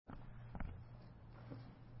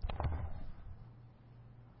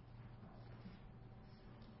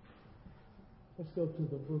Let's go to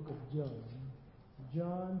the book of John.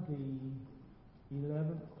 John, the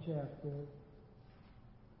 11th chapter.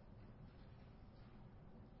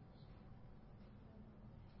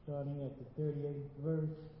 Starting at the 38th verse.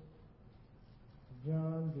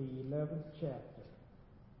 John, the 11th chapter.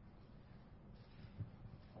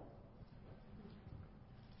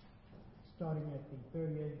 Starting at the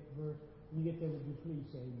 38th verse. When you get there, would you please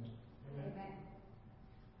say amen? Amen.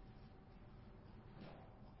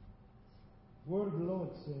 Word of the Lord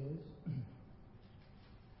says,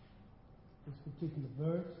 this particular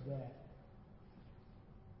verse, that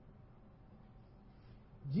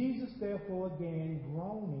Jesus therefore again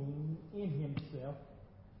groaning in himself,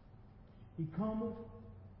 he cometh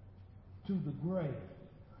to the grave.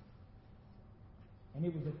 And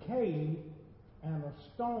it was a cave, and a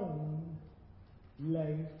stone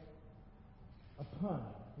lay upon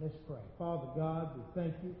it. Let's pray. Father God, we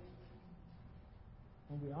thank you.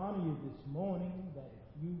 And we honor you this morning that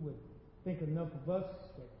you would think enough of us,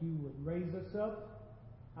 that you would raise us up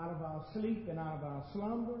out of our sleep and out of our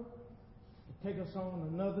slumber, to take us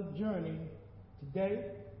on another journey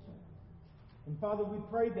today. And Father, we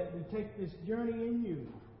pray that we take this journey in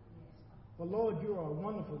you. For Lord, you are a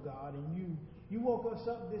wonderful God, and you woke us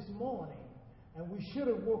up this morning, and we should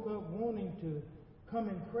have woke up wanting to come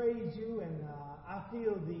and praise you. And I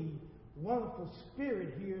feel the wonderful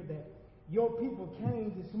spirit here that your people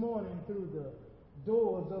came this morning through the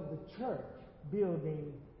doors of the church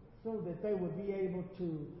building so that they would be able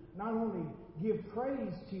to not only give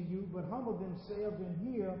praise to you, but humble themselves and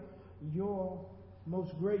hear your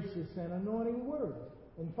most gracious and anointing word.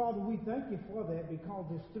 And Father, we thank you for that, because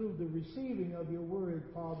it's through the receiving of your word,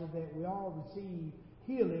 Father, that we all receive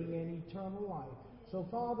healing and eternal life. So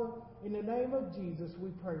Father, in the name of Jesus,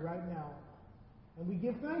 we pray right now, and we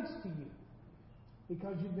give thanks to you,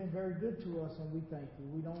 because you've been very good to us, and we thank you.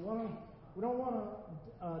 We don't want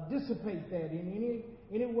to dissipate that in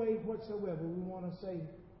any way whatsoever. We want to say,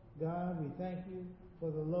 God, we thank you for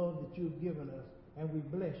the love that you've given us, and we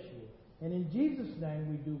bless you. And in Jesus'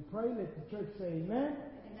 name we do pray. Let the church say amen.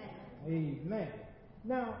 Amen. Amen.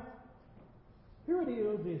 Now, here it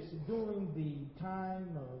is. It's during the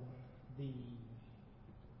time of the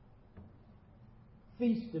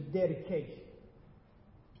Feast of Dedication.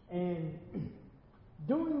 And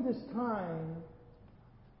during this time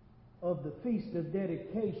of the Feast of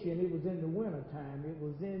Dedication, it was in the winter time. It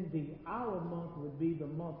was in our month would be the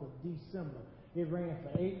month of December. It ran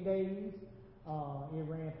for 8 days. It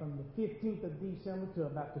ran from the 15th of December to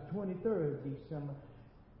about the 23rd of December.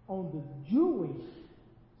 On the Jewish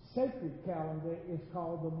sacred calendar, it's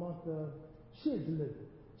called the month of Chislev.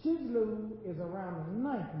 Chislev is around the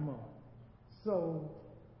 9th month. So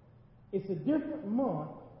it's a different month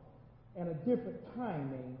and a different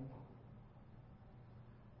timing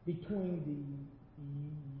between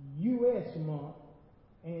the U.S. month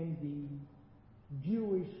and the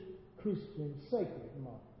Jewish Christian sacred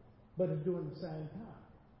month. But it's during the same time.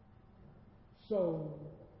 So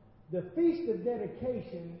the Feast of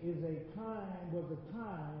Dedication was a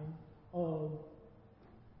time of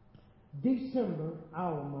December,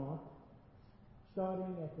 our month,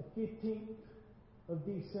 starting at the 15th of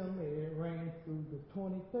December. It ran through the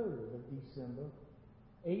 23rd of December,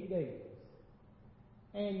 8 days.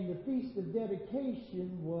 And the Feast of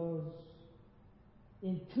Dedication was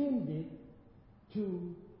intended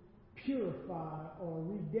to purify or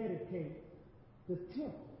rededicate the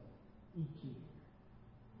temple each year.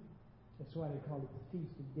 That's why they call it the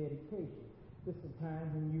Feast of Dedication. This is the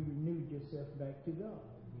time when you renewed yourself back to God.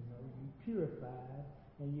 You know, you purified,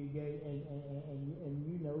 and you gave, and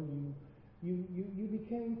you know, you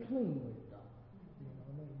became clean with God.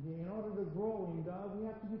 You know, in order to grow in God, we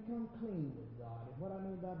have to become clean with God. And what I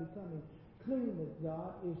mean by becoming clean with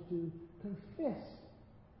God is to confess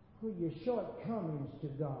your shortcomings to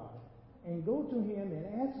God, and go to Him and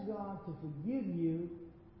ask God to forgive you,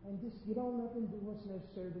 and just get on up and do what's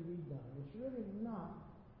necessary to be done. It's really not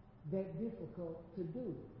that difficult to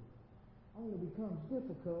do. It only becomes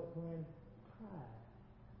difficult when pride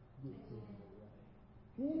gets in the way.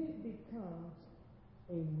 Then it becomes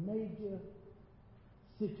a major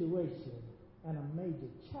situation and a major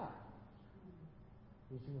challenge.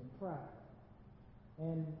 It's when pride.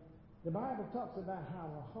 And the Bible talks about how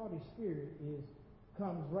a haughty spirit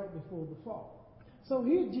comes right before the fall. So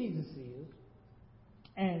here Jesus is,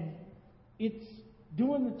 and it's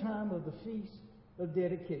during the time of the Feast of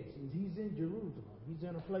Dedications. He's in Jerusalem. He's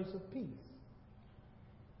in a place of peace.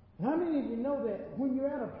 And how many of you know that when you're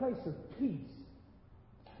at a place of peace,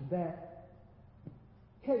 that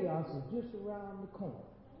chaos is just around the corner?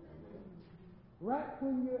 Right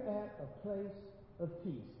when you're at a place of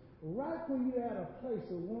peace. right when you're at a place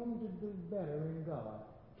of wanting to do better in God,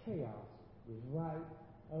 chaos is right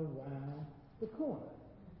around the corner.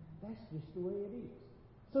 That's just the way it is.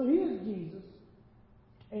 So here's Jesus,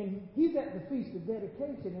 and he's at the Feast of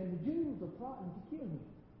Dedication, and the Jews are plotting to kill him.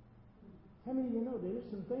 How many of you know there's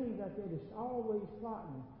some things out there that's always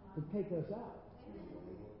plotting to take us out?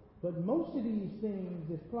 But most of these things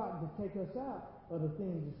that's plotting to take us out are the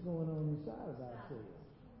things that's going on inside of ourselves.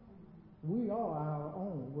 We are our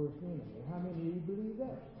own worst enemy. How many of you believe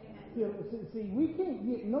that? See, we can't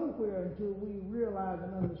get nowhere until we realize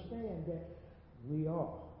and understand that we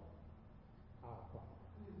are our problem.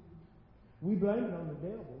 We blame it on the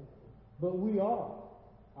devil, but we are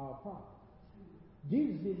our problem.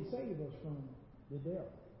 Jesus didn't save us from the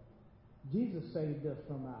devil. Jesus saved us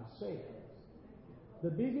from ourselves.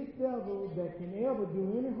 The biggest devil that can ever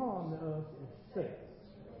do any harm to us is self.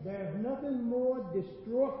 There's nothing more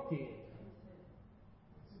destructive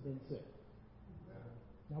than self.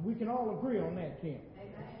 Now we can all agree on that, can't we?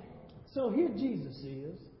 So here Jesus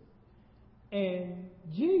is, and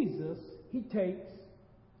Jesus, he takes,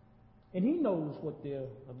 and he knows what they're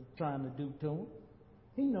trying to do to him.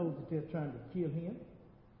 He knows that they're trying to kill him.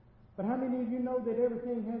 But how many of you know that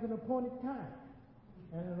everything has an appointed time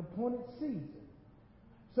and an appointed season?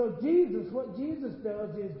 So Jesus, what Jesus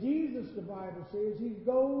does is, Jesus, the Bible says, he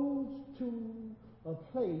goes to a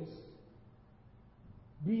place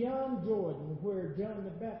beyond Jordan where John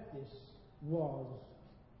the Baptist was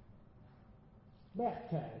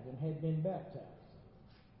baptized and had been baptized.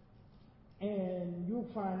 And you'll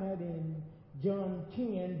find that in John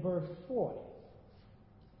 10, verse 40.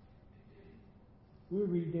 We'll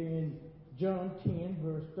read there in John 10,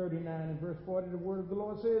 verse 39 and verse 40, the word of the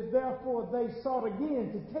Lord says, "Therefore they sought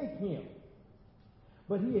again to take him.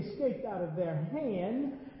 But he escaped out of their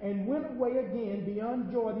hand and went away again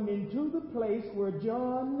beyond Jordan into the place where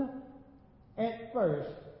John at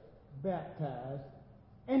first baptized.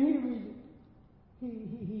 And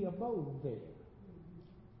he abode there.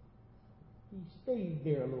 He stayed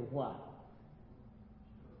there a little while.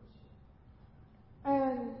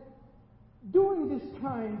 And during this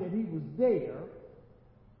time that he was there,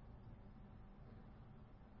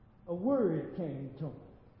 a word came to him.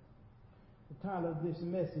 The title of this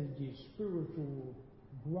message is Spiritual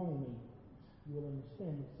Groanings. You'll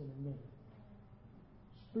understand this in a minute.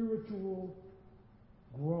 Spiritual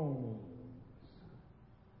groanings.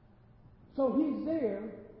 So he's there,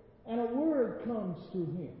 and a word comes to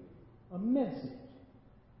him, a message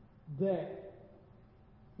that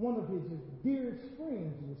one of his dearest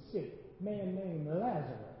friends was sick, a man named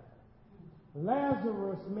Lazarus.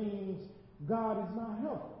 Lazarus means God is my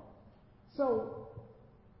helper. So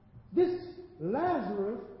this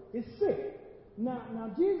Lazarus is sick. Now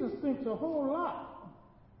Jesus thinks a whole lot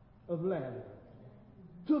of Lazarus,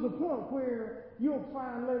 to the point where you'll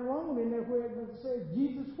find later on in there where it says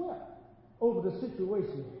Jesus wept over the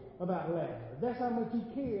situation about Lazarus. That's how much he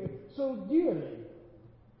cared so dearly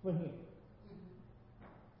for him.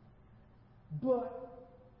 But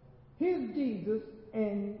here's Jesus,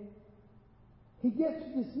 and he gets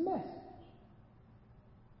this message.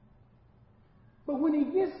 But when he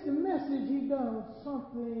gets the message, he does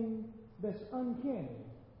something that's uncanny.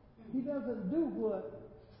 He doesn't do what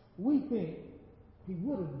we think he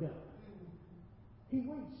would have done. He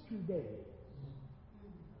waits 2 days.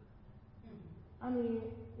 I mean,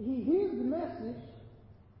 he hears the message,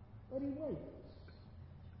 but he waits.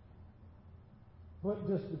 But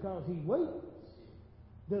just because he waits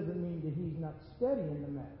doesn't mean that he's not studying the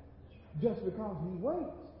matter. Just because he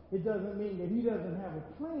waits, it doesn't mean that he doesn't have a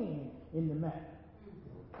plan in the matter.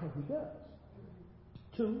 Because he does.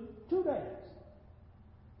 Two days.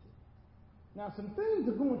 Now, some things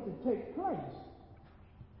are going to take place.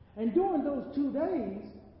 And during those 2 days,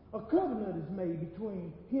 a covenant is made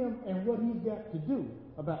between him and what he's got to do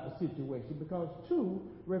about the situation, because 2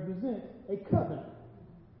 represent a covenant.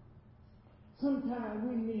 Sometimes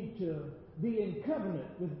we need to be in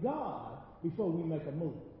covenant with God before we make a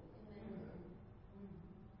move.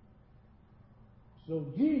 So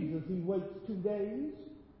Jesus, he waits 2 days,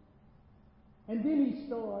 and then he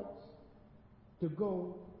starts to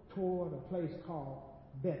go toward a place called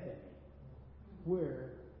Bethany,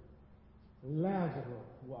 where Lazarus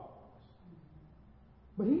was.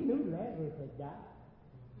 But he knew Lazarus had died,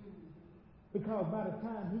 because by the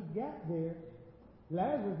time he got there,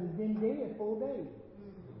 Lazarus had been dead 4 days.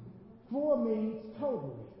 4 means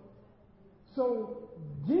totally. So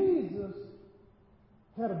Jesus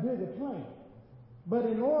had a bigger plan. But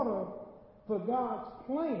in order for God's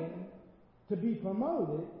plan to be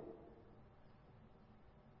promoted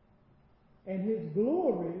and his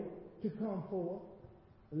glory to come forth,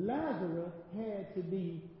 Lazarus had to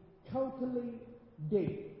be totally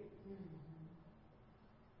dead.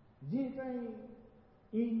 Is anything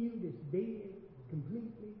in you that's dead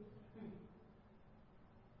completely?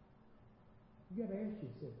 You got to ask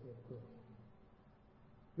yourself that question.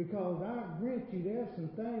 Because I grant you there are some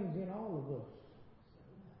things in all of us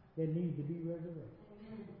that need to be resurrected.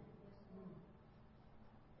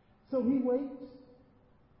 So he waits,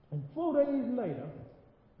 and 4 days later,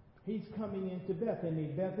 he's coming into Bethany.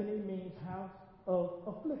 Bethany means house of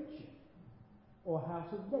affliction or house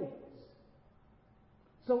of days.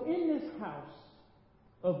 So in this house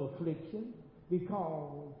of affliction,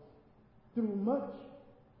 because through much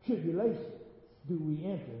tribulation do we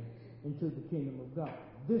enter into the kingdom of God,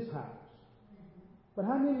 this house. But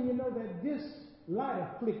how many of you know that this light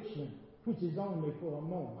affliction, which is only for a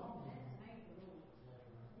moment,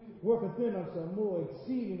 worketh in us a more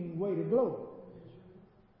exceeding weight of glory?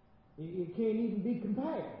 It can't even be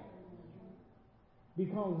compared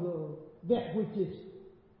because of that which is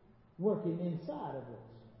working inside of us.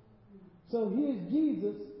 So here's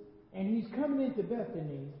Jesus, and he's coming into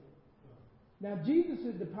Bethany. Now, Jesus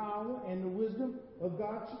is the power and the wisdom of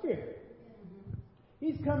God's Spirit.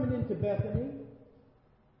 He's coming into Bethany,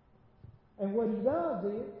 and what he does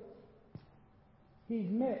is he's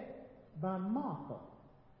met by Martha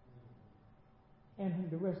and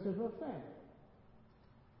the rest of her family.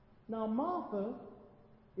 Now, Martha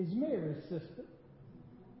is Mary's sister,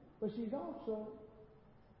 but she's also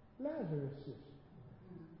Lazarus' sister.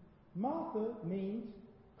 Martha means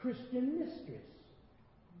Christian mistress.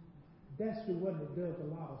 That's the one that does a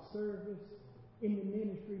lot of service in the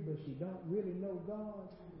ministry, but she don't really know God.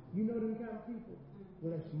 You know them kind of people?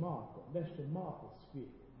 Well, that's Martha. That's the Martha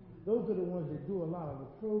spirit. Those are the ones that do a lot of the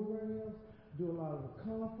programs, do a lot of the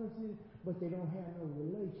conferences, but they don't have no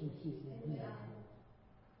relationship with Jesus.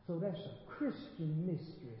 So that's a Christian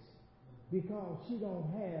mistress because she don't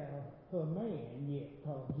have her man yet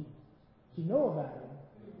called Jesus. She know about him,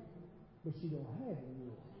 but she don't have him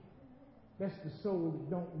yet. That's the soul that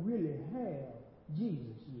don't really have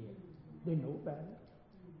Jesus yet. They know about it.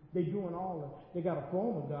 They doing they got a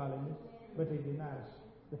form of godliness, but they deny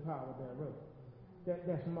the power thereof.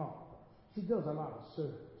 That's Martha. She does a lot of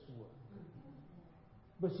service work,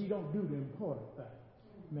 but she don't do the important thing,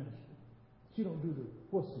 ministry. She don't do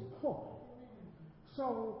what's important.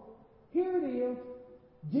 So here it is.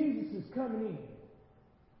 Jesus is coming in,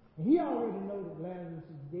 and he already knows that Lazarus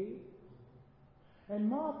is dead. And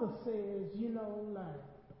Martha says,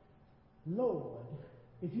 Lord,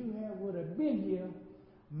 if you would have been here,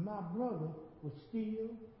 my brother would still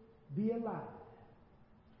be alive.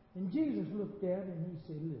 And Jesus looked at her and he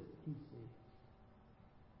said, listen, he said,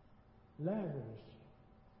 Lazarus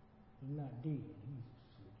is not dead, he's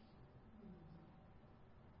asleep.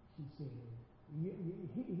 She said,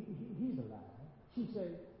 he's alive. She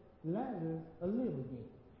said, Lazarus will live again.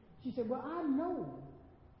 She said, well, I know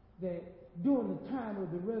that during the time of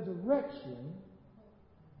the resurrection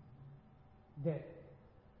that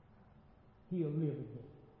he'll live again.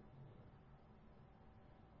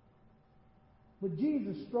 But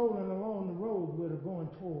Jesus strolling along the road with her going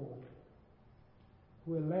toward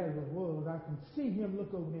where Lazarus was, I can see him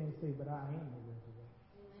look over there and say, but I am the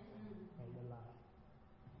resurrection and the life.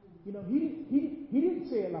 He didn't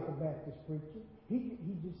say it like a Baptist preacher.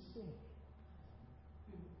 He just said it.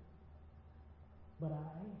 But I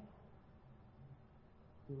am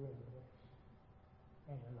the resurrection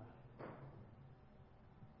and the life.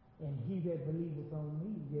 And he that believeth on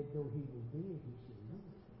me, yet though he was dead, he shall live.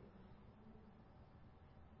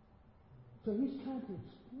 So he's trying to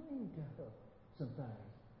explain to her some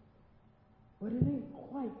things. But it ain't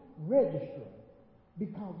quite registering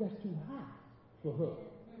because that's too high for her.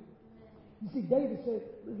 You see, David said,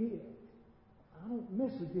 look here, I don't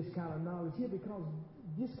mess with this kind of knowledge here because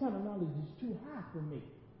this kind of knowledge is too high for me.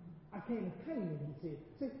 I can't attain it, he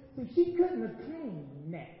said. See, she couldn't attain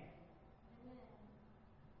that.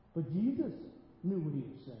 But Jesus knew what he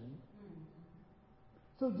was saying.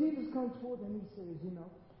 So Jesus comes forth and he says, like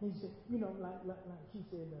she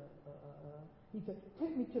said, he said,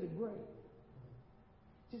 take me to the grave.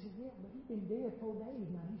 She said, yeah, but he's been dead 4 days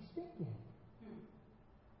now. He's stinking.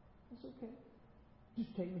 That's okay.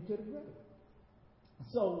 Just take me to the grave.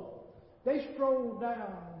 So they strolled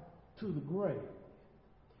down to the grave.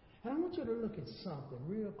 And I want you to look at something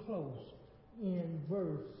real close in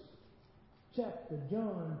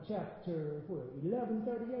John chapter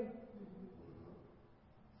 11:38.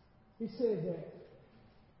 It says that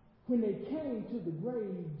when they came to the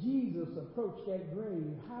grave, Jesus approached that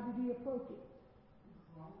grave. How did he approach it?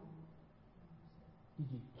 Did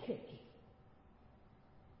you catch it?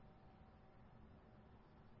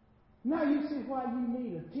 Now you see why you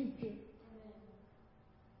need a teacher.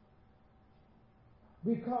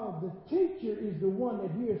 Because the teacher is the one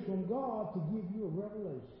that hears from God to give you a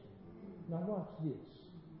revelation. Now watch this.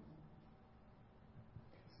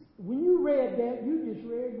 When you read that, you just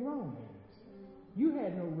read groanings. You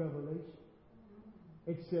had no revelation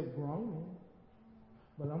except groaning.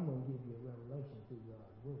 But I'm going to give you a revelation through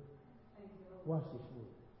God's word. Watch this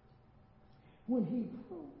word. When he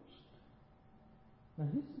approached, now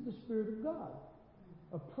this is the Spirit of God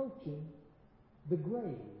approaching the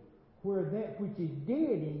grave, where that which is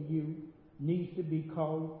dead in you needs to be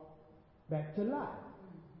called back to life.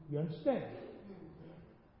 You understand?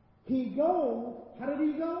 He goes, how did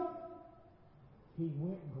he go? He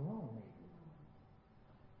went groaning.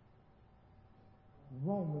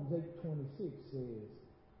 Romans 8:26 says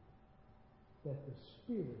that the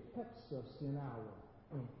Spirit helps us in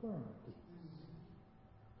our infirmities.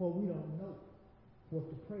 For we don't know what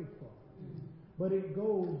to pray for. But it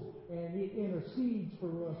goes and it intercedes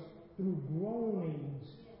for us through groanings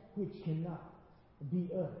which cannot be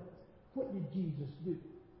uttered. What did Jesus do?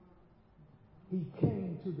 He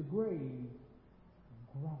came to the grave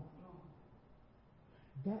groaning.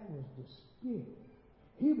 That was the Spirit.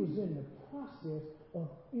 He was in the process of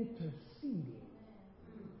interceding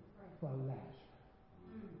for Lazarus.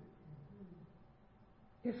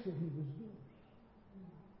 That's what he was doing.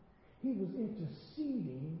 He was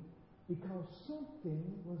interceding because something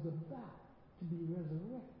was about to be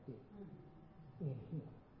resurrected in him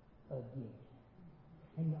again.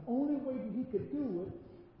 And the only way that he could do it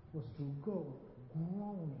was to go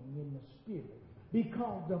groaning in the Spirit.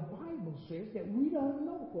 Because the Bible says that we don't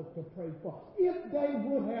know what to pray for. If they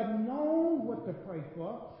would have known what to pray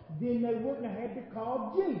for, then they wouldn't have had to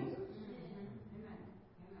call Jesus.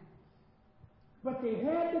 But they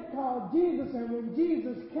had to call Jesus, and when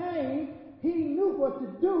Jesus came, he knew what to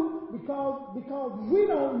do because we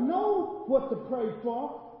don't know what to pray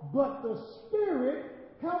for, but the Spirit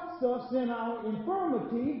helps us in our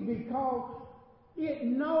infirmities because it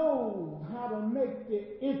knows how to make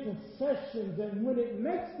the intercessions, and when it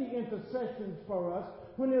makes the intercessions for us,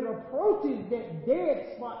 when it approaches that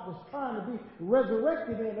dead spot that's trying to be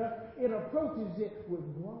resurrected in us, it approaches it with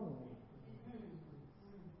groaning.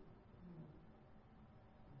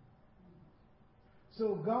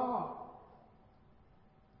 So God,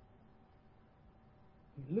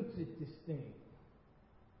 he looks at this thing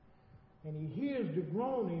and he hears the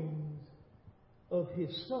groanings of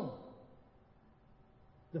his Son.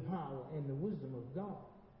 The power and the wisdom of God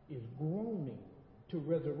is groaning to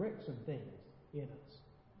resurrect some things in us.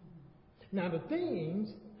 Now the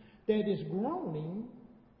things that is groaning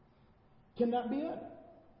cannot be uttered.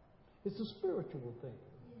 It's a spiritual thing.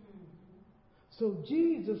 So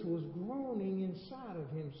Jesus was groaning inside of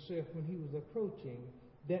himself when he was approaching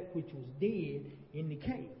that which was dead in the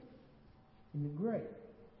cave, in the grave.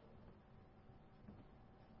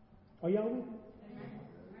 Are y'all with me?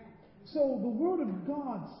 So the Word of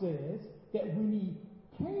God says that when he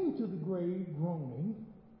came to the grave groaning,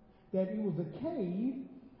 that it was a cave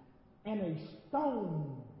and a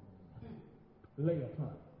stone lay upon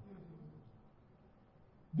it.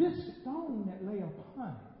 This stone that lay upon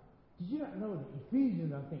it, did you not know that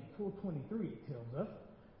Ephesians, I think, 4:23 tells us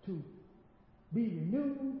to be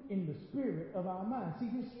renewed in the spirit of our mind. See,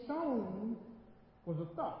 this stone was a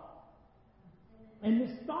thought. And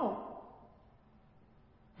this thought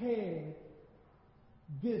had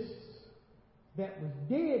this that was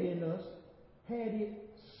dead in us, had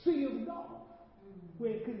it sealed off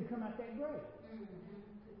where it couldn't come out that grave.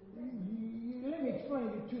 Let me explain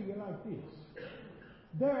it to you like this.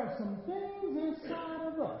 There are some things inside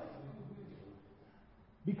of us,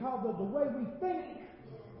 because of the way we think,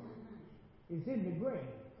 is in the grave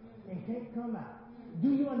and can't come out.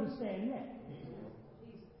 Do you understand that?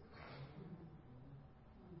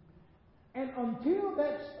 And until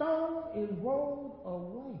that stone is rolled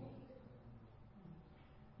away,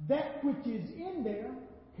 that which is in there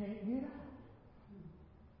can't get out.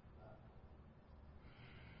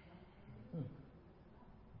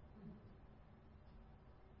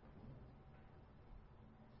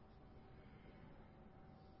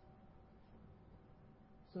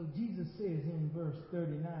 So Jesus says in verse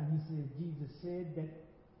 39, he says, Jesus said that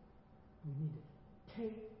we need to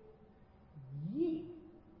take ye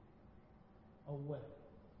away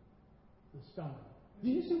the stone. Do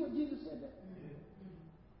you see what Jesus said there?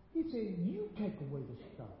 He said, you take away the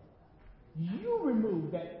stone. You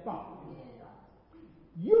remove that thought.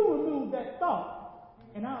 You remove that thought,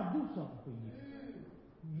 and I'll do something for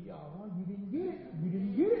you. Y'all, you didn't get it. You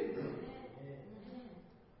didn't get it.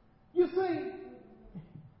 You see,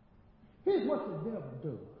 here's what the devil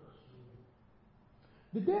does.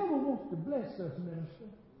 The devil wants to bless us, minister.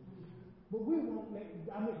 But we won't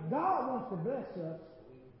God wants to bless us,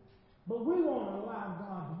 but we won't allow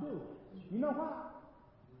God to do it. You know why?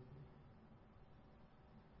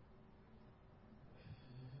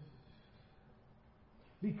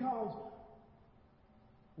 Because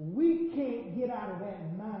we can't get out of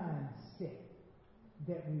that mindset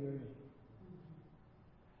that we are in.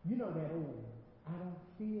 You know that old, I don't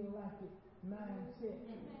feel like it mindset?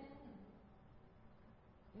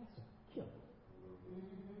 That's a killer.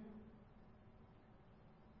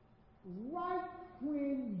 Right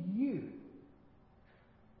when you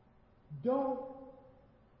don't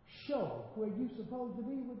show where you're supposed to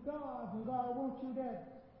be with God, when God wants you there,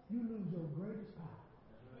 you lose your greatest power.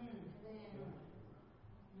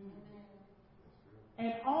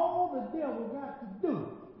 And all the devil got to do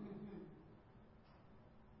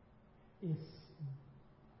is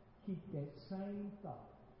keep that same thought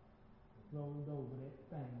rolled over that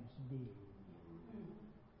thing's dead.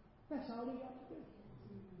 That's all he got to do.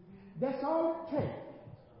 That's all it takes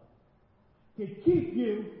to keep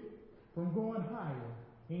you from going higher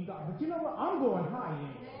in God. But you know what? I'm going higher.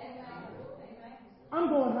 I'm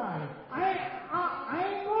going higher. I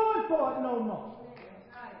ain't going for it no more.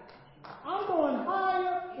 I'm going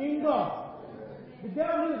higher in God. The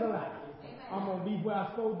devil is a lie. I'm going to be where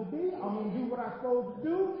I'm supposed to be. I'm going to do what I'm supposed to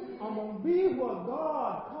do. I'm going to be what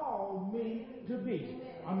God called me to be.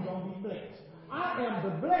 I'm going to be blessed. I am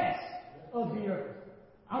the blessed of the earth.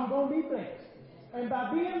 I'm going to be blessed. And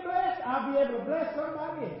by being blessed, I'll be able to bless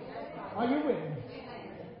somebody else. Are you with me?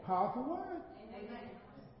 Powerful word.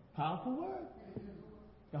 Powerful word.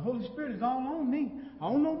 The Holy Spirit is all on me. I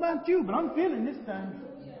don't know about you, but I'm feeling this thing.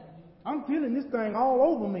 I'm feeling this thing all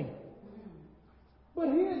over me. But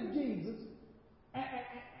here's Jesus.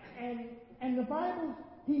 And the Bible,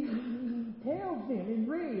 he tells them in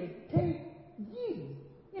red, take ye.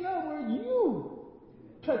 In other words, you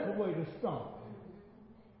take away the stone.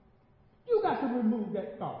 You got to remove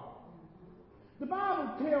that thought. The Bible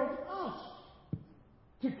tells us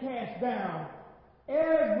to cast down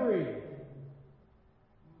every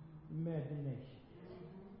imagination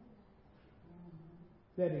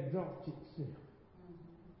that exalts itself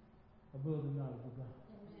above the knowledge of God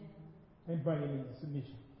and bring it into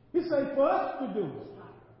submission. He says for us to do it.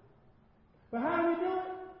 But how do we do it?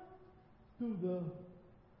 Through the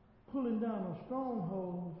pulling down of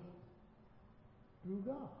strongholds through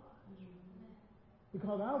God.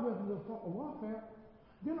 Because our weapons of warfare,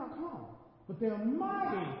 they're not carnal, but they're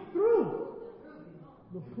mighty through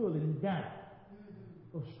the pulling down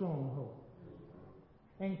of strongholds.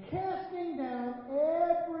 And casting down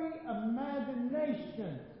every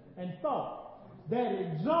imagination and thought that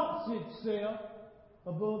exalts itself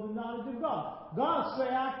above the knowledge of God. God say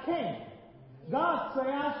I can. God say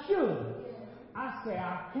I should. I say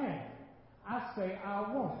I can. I say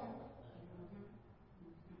I won't.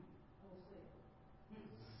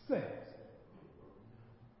 Says.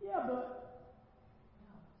 Yeah, but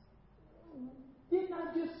didn't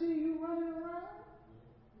I just see you running around?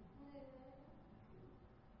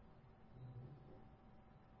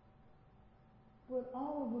 But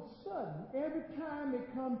all of a sudden, every time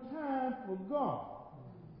it comes time for God,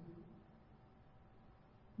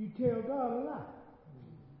 you tell God a lie.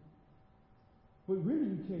 But really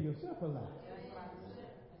you tell yourself a lie.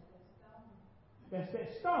 That's that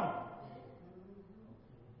stone.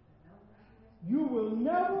 You will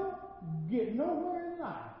never get nowhere in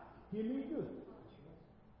life, hear me good,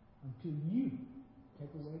 until you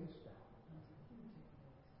take away the stone.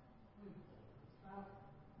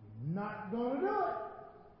 You're not going to do it.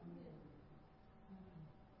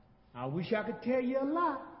 I wish I could tell you a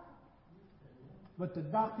lot. But the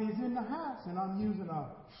doctor is in the house and I'm using a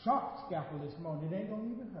sharp scalpel this morning. It ain't going to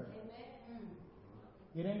even hurt.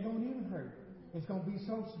 It ain't going to even hurt. It's going to be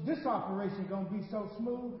so, this operation is going to be so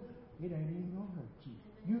smooth, it ain't even going to hurt you.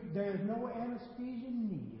 There's no anesthesia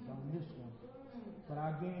needed on this one. But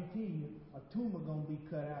I guarantee you, a tumor going to be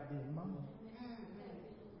cut out this morning.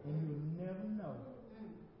 And you'll never know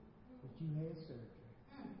that you had surgery.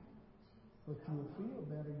 But you'll feel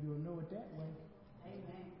better. You'll know it that way.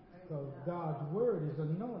 Because God's word is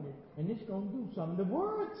anointed. And it's going to do something. The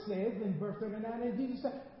word says in verse 39, and Jesus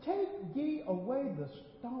said, take ye away the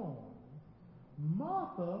stone.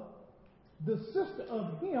 Martha, the sister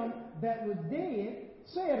of him that was dead,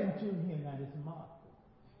 said unto him, now this is Martha.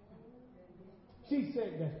 She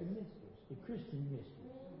said, that's the mysteries, the Christian mysteries.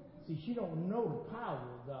 See, she don't know the power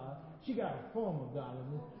of God. She got a form of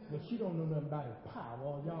godliness, but she don't know nothing about his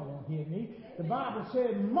power. Y'all don't hear me. The Bible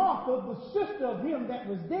said, Martha, the sister of him that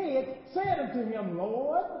was dead, said unto him,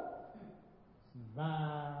 Lord,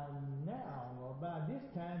 by now or by by this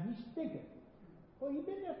time he's stinking. Well, he's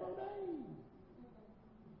been there 4 days.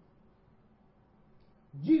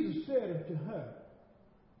 Jesus said unto her,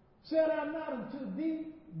 said I not unto thee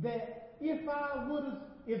that if thou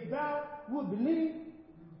would believe,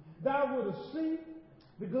 thou wouldst see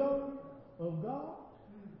the glory of God?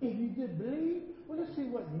 If you did believe, well, let's see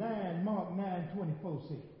what Mark 9:24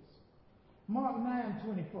 says. Mark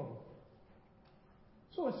 9:24.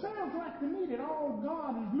 So it sounds like to me that all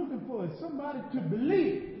God is looking for is somebody to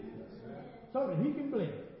believe so that he can bless.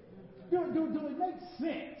 Do it make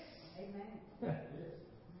sense? Amen.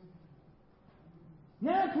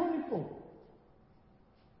 9:24.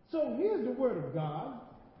 So here's the word of God.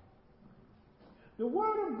 The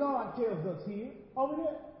word of God tells us here, over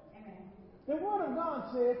here. Amen. The word of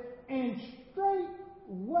God says, and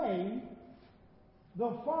straightway the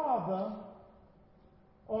father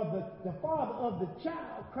or the father of the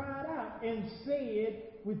child cried out and said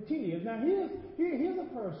with tears. Now here's a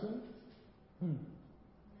person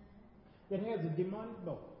that has a demonic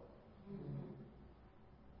bow.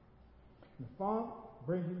 The father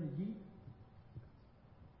brings him to Jesus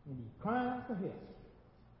and he cries for help.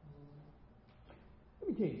 Let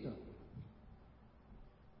me tell you something.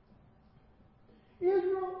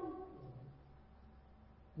 Israel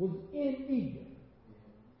was in Egypt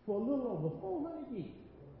for a little over 400 years.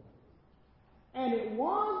 And it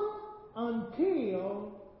wasn't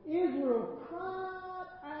until Israel cried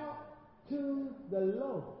out to the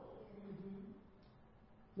Lord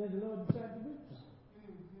that the Lord decided to do something.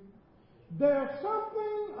 There's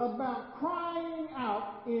something about crying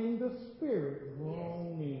out in the spirit.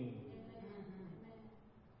 Groanings.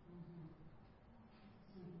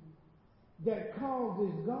 That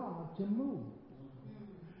causes God to move.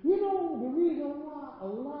 You know the reason why a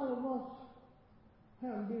lot of us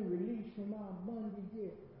haven't been released from our bondage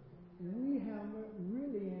yet? We haven't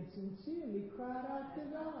really and sincerely cried out to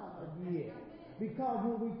God yet. Because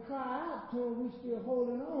when we cry out to Him, we're still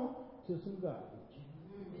holding on to some garbage.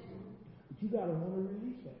 But you got to want to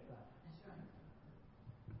release that thing.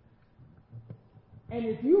 And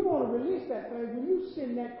if you want to release that thing, when you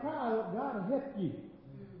send that cry up, God will help you.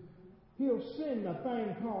 He'll send a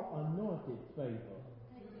thing called anointed favor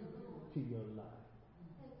to your life.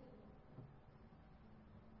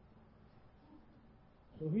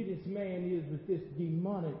 So here this man is with this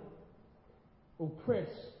demonic,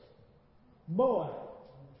 oppressed boy.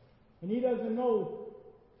 And he doesn't know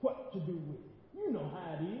what to do with it. You know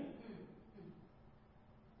how it is.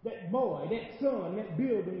 That boy, that son, that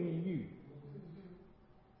building in you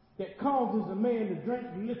that causes a man to drink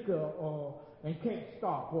liquor and can't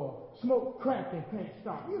stop, or smoke crack and can't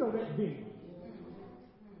stop. You know that demon.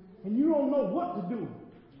 And you don't know what to do.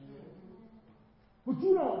 But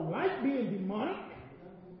you don't like being demonic.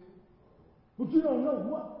 But you don't know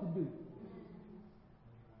what to do.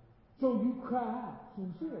 So you cry out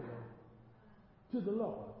sincerely to the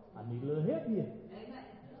Lord. I need a little help here.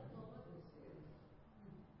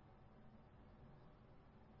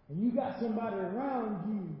 And you got somebody around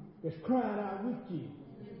you that's crying out with you.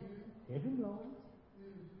 Help him, Lord.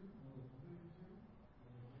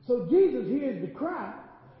 So Jesus hears the cry,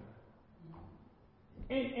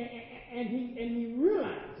 and he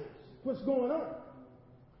realizes what's going on.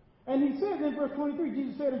 And he says in verse 23,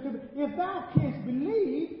 Jesus said unto him, if thou canst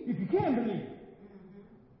believe, if you can believe,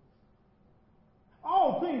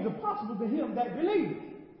 all things are possible to him that believes.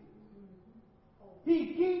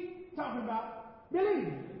 He keeps talking about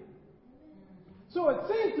believing. So it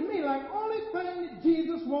seems to me like only thing that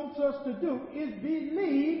Jesus wants us to do is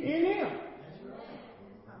believe in him.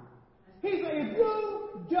 He said, if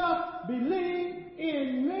you just believe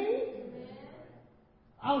in me,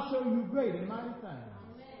 I'll show you great and mighty things.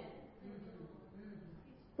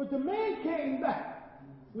 But the man came back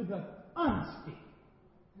with an honesty.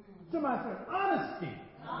 Somebody said, honesty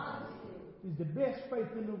is the best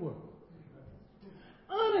faith in the world.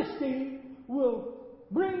 Honesty will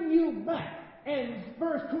bring you back. And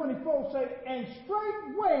verse 24 says, and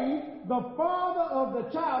straightway the father of the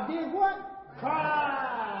child did what?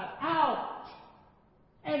 Cried out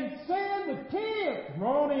and said with tears,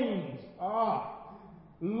 groanings,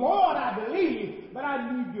 Lord, I believe, but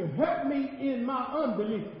I need you to help me in my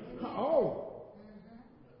unbelief. Oh,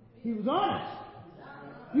 he was honest.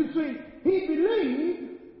 You see, he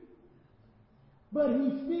believed, but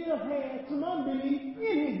he still had some unbelief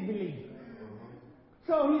in his belief.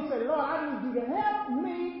 So he said, Lord, I need you to help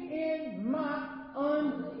me in my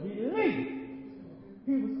unbelief.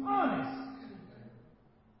 He was honest.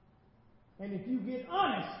 And if you get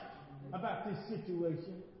honest about this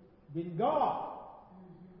situation, then God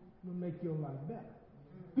will make your life better.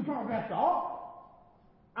 Because after all,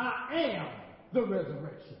 I am the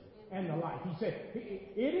resurrection, and the life. He said,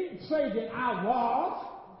 it didn't say that I was,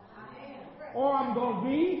 or I'm going to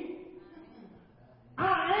be.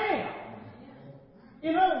 I am.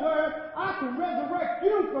 In other words, I can resurrect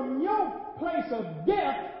you from your place of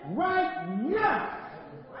death right now,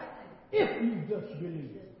 if you just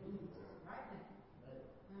believe.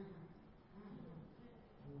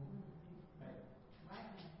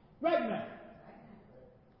 Right now.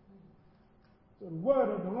 So the word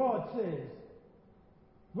of the Lord says,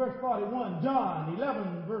 verse 41, John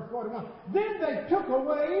 11, verse 41, then they took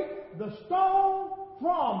away the stone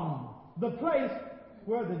from the place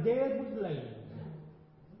where the dead was laid.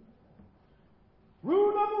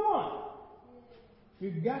 Rule number one,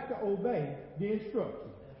 you've got to obey the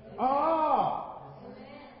instructions. Oh!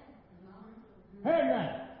 Hey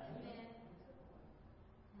now.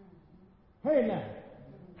 Hey now.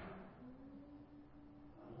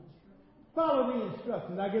 Follow the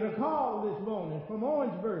instructions. I get a call this morning from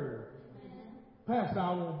Orangeburg. Pastor,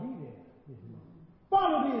 I won't be there this morning.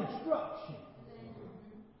 Follow the instructions.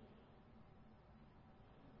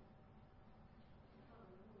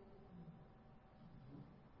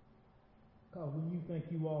 Because when you think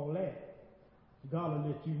you all that, God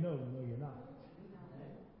will let you know, no, you're not.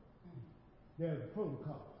 There's a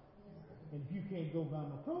protocol. And if you can't go by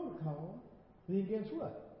my protocol, then guess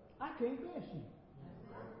what? I can't bless you.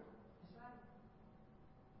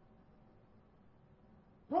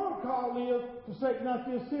 Protocol is forsake not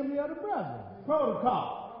the assembly of the brethren.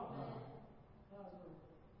 Protocol.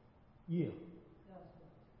 Yeah.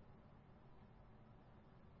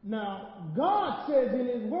 Now, God says in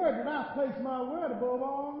His Word that I place my word above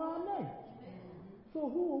all my names. So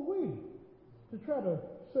who are we to try to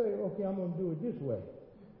say, okay, I'm going to do it this way?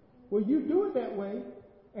 Well, you do it that way,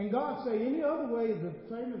 and God say any other way is the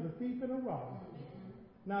same as a thief and a robber.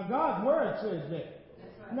 Now, God's Word says that.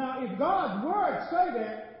 Now, if God's Word say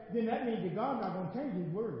that, then that means that God's not going to change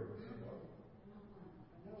His Word.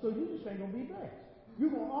 So you just ain't going to be blessed. You're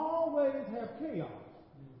going to always have chaos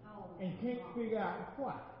and can't figure out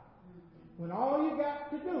why. When all you got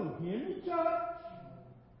to do here in the church,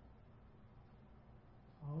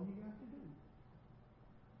 all you got to do is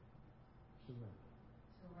surrender.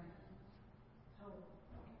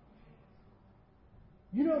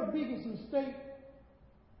 You know the biggest mistake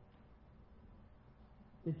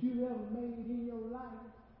that you've ever made in your life?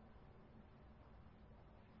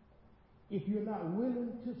 If you're not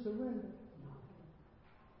willing to surrender,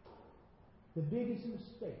 the biggest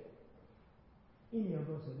mistake any of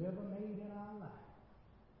us have ever made in our life,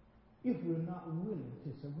 if we're not willing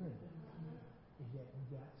to surrender, is that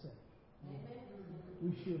we got saved.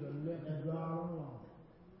 We should have left God alone.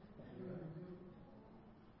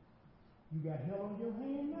 You got hell on your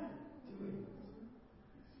hand now?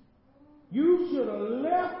 You should have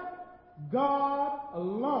left God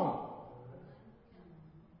alone.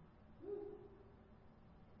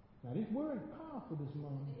 Now this word is powerful this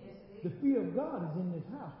morning. The fear of God is in this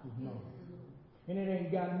house this morning. And it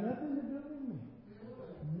ain't got nothing to do with me.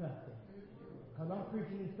 Nothing. Because I'm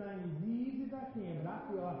preaching this thing as easy as I can, but I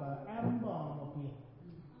feel like an atom bomb up here.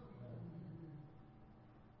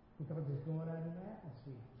 Because it's going out in the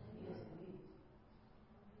atmosphere.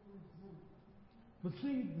 But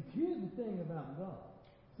see, here's the thing about God.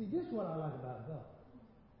 See, this is what I like about God.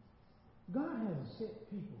 God has a set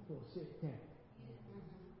people for a set time.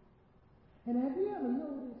 And have you ever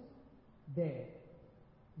noticed that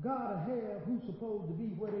God will have who's supposed to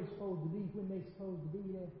be where they're supposed to be when they're supposed to be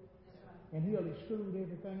there? And He'll exclude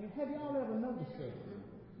everything. Have y'all ever noticed that?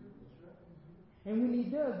 And when He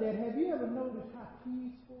does that, have you ever noticed how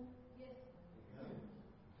peaceful?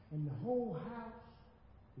 And the whole house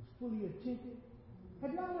is fully attentive?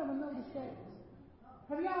 Have y'all ever noticed that?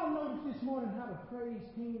 Have y'all noticed this morning how the praise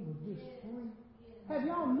team was just free? Have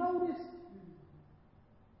y'all noticed?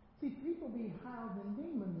 See, people be housing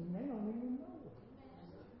demons and they don't even know it.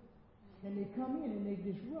 And they come in and they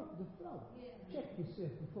disrupt the flow. Check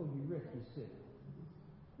yourself before you wreck yourself.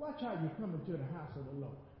 Watch how you're coming to the house of the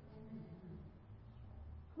Lord.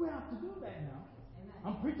 We have to do that now.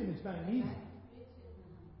 I'm preaching this thing easy.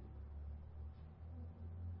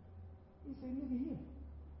 He said, look at here.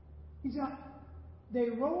 He said, they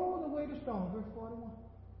rolled away the stone, verse 41.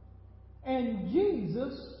 And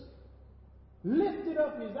Jesus lifted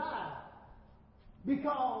up His eyes,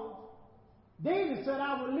 because David said,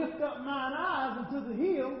 I will lift up mine eyes unto the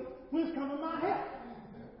hills, whence cometh my help.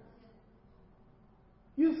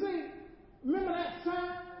 You see, remember that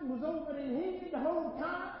sign was over their head the whole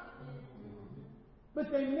time?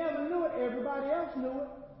 But they never knew it. Everybody else knew it.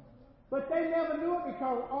 But they never knew it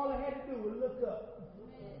because all they had to do was look up.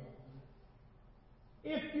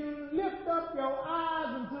 If you lift up your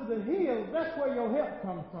eyes into the hills, that's where your help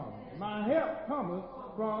comes from. My help cometh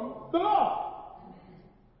from the Lord,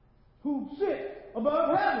 who sits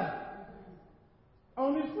above heaven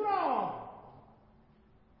on his throne.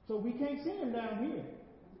 So we can't see him down here.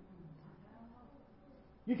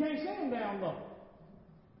 You can't see him down low.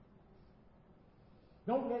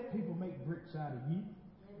 Don't let people make bricks out of you.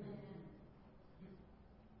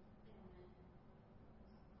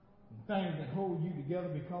 The things that hold you together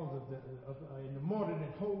because and the mortar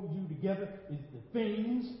that holds you together is the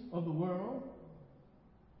things of the world.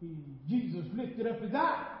 Jesus lifted up his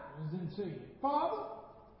eyes and said, Father,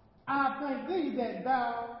 I thank thee that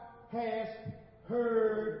thou hast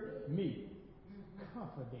heard me.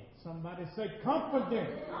 Confidence. Somebody say confidence.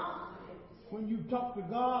 When you talk to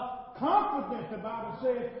God, confidence. The Bible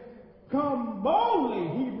says, come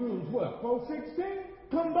boldly. Hebrews what? 4:16?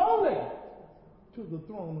 Come boldly to the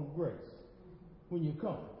throne of grace when you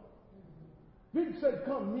come. Didn't say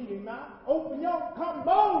come kneeling now. Open your, come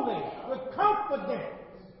boldly with confidence.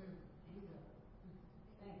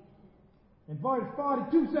 And verse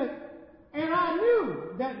 42 says, and I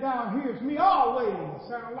knew that thou hearest me always.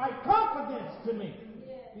 Sound like confidence to me.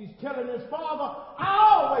 He's telling his Father, I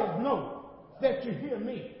always know that you hear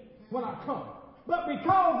me when I come. But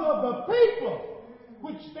because of the people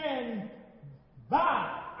which stand by,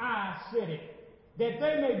 I said it, that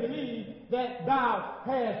they may believe that thou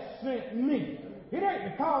hast sent me. It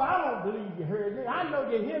ain't because I don't believe you heard me. I know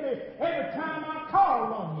you hear me every time I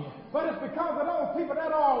call on you. But it's because of those people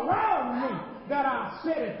that are around me that I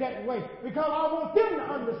said it that way. Because I want them to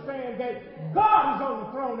understand that God is on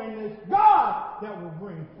the throne and it's God that will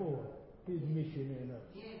bring forth his mission in us.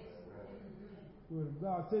 Yes. The Word of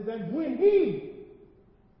God says, and when he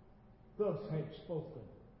thus had spoken,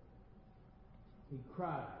 he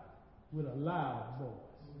cried with a loud voice.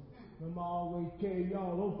 Remember, I always tell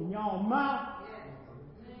y'all, open y'all mouth.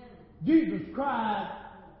 Jesus cried,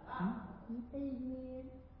 amen.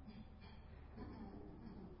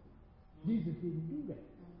 Jesus didn't do that.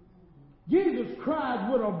 Jesus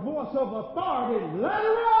cried with a voice of authority,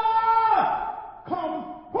 Lazarus,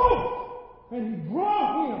 come forth. And he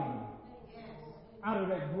brought him out of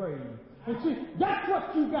that grave. And see, that's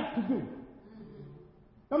what you got to do.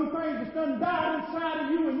 Some things that's done died inside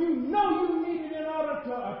of you and you know you need it in order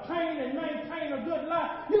to attain and maintain a good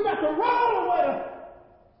life. You got to roll away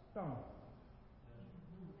the stone.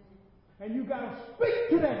 And you got to speak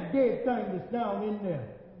to that dead thing that's down in there.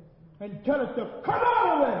 And tell it to come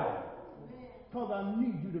out of there. Because I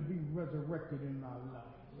need you to be resurrected in my life.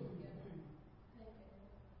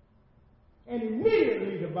 And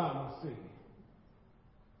immediately the Bible says,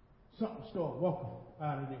 something started walking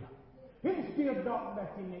out of there. It was still dark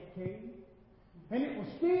back in that cave. And it was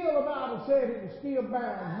still, the Bible said, it was still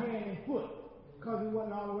bound hand and foot. Because it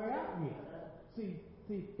wasn't all the way out yet. See,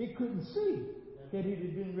 it couldn't see that it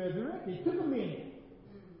had been resurrected. It took a minute.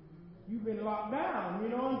 You've been locked down, you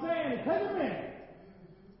know what I'm saying? It takes a minute.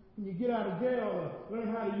 When you get out of jail,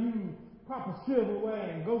 learn how to use proper silverware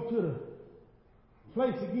and go to the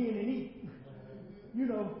place again and eat. You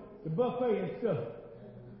know, the buffet and stuff.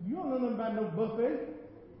 You don't know nothing about no buffet.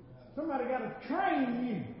 Somebody got to train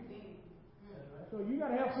you. So you got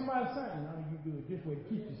to have somebody saying, how do you do it this way to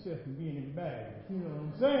keep yourself from being in the bag? You know what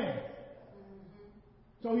I'm saying?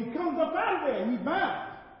 So he comes up out of there. He's bound.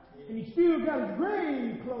 And he still got his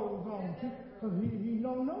grave clothes on too. Because he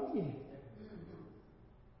don't know yet.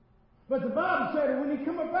 But the Bible said that when he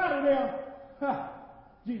come up out of there,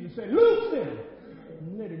 Jesus said, loose him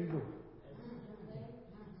and let him go.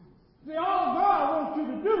 See, all God wants you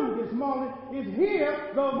to do this morning is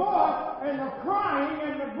hear the voice and the crying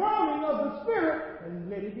and the groaning of the Spirit and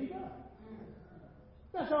let it be done.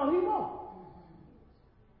 That's all he wants.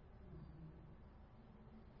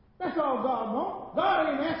 That's all God wants. God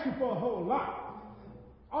ain't asking for a whole lot.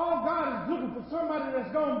 All God is looking for somebody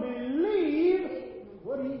that's going to believe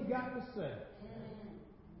what he's got to say.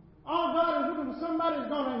 All God is looking for somebody that's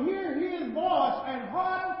going to hear his voice and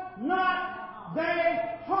harden not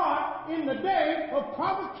their heart in the day of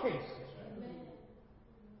provocation.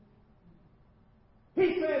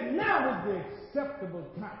 He said, now is the acceptable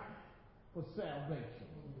time for salvation.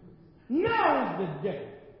 Now is the day.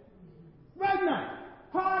 Right now.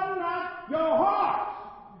 Harden not your heart.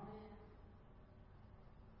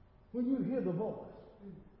 When you hear the voice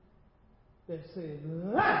that says,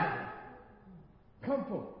 Lazarus, come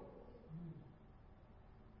forth.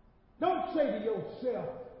 Don't say to yourself,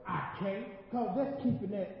 I can't, because that's keeping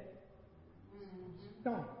that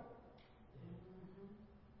stone.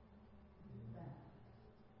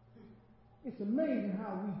 It's amazing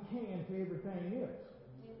how we can for everything else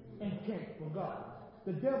and can't for God.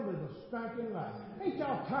 The devil is a stinking lie. Ain't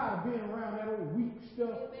y'all tired of being around that old weak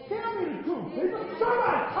stuff? Tell me the truth, people.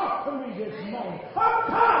 Somebody talk to me this morning. I'm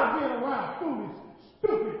tired of being around foolish,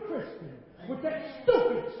 stupid Christians with that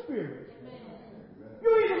stupid spirit. You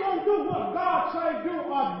either gonna do what God say do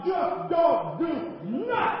or just don't do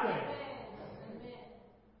nothing.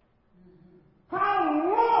 How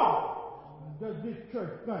long does this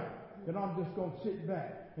church think that I'm just gonna sit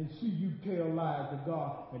back and see you tell lies to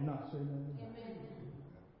God and not say nothing?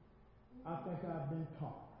 I think I've been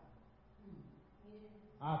taught.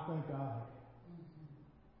 I think I have.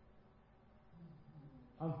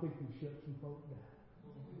 I'm thinking to shut some folk down.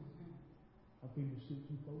 I'm thinking to sit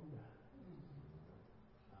some folk down.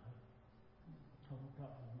 I'm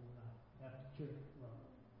talking to you after church.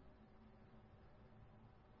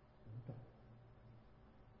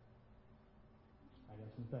 I got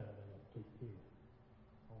some things I got to take care of.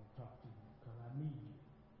 I want to talk to you because I need you.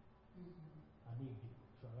 I need you.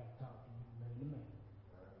 So I got to talk to you man to man.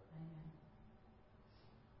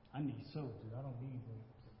 I need soldiers. I don't need them.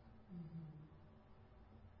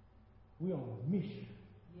 We on a mission.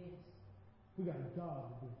 Yes. We got a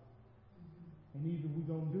job to do. And either we're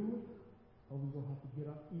going to do it or we're going to have to get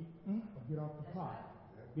up, eat, or get off the pot.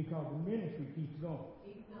 Right. Because the ministry keeps going.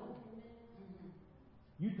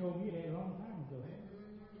 You told me that a long time ago.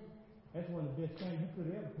 That's one of the best things you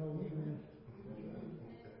could have ever told me.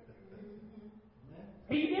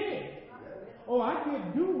 He did. Oh, I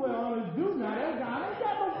can't do what I always do now. I ain't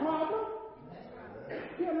got no problem.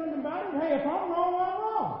 Tell anybody, hey, if I'm wrong, I'm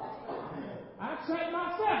wrong. I sat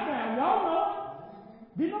myself down. Y'all know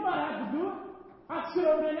it. Didn't nobody have to do it. I sit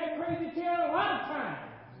over there in that crazy chair a lot of times.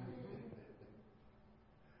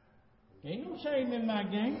 Ain't no shame in my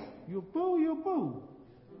game. You a fool, you a fool.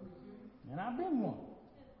 And I've been one.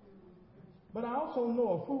 But I also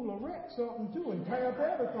know a fool will wreck something too and tear up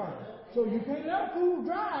everything. So you can't let a fool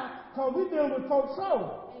drive because we're dealing with folks'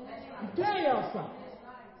 souls. You tell y'all something.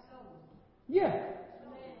 Yeah.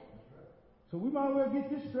 So we might as well get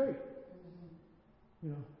this straight. You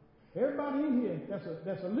know, everybody in here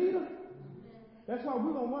that's a leader. That's why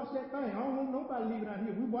we're gonna watch that thing. I don't want nobody leaving out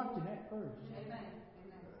here. We're watching that first.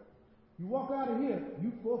 You walk out of here,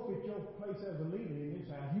 you forfeit your place as a leader in this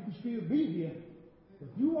house. You can still be here. If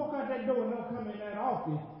you walk out that door and don't come in that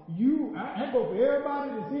office, I go for everybody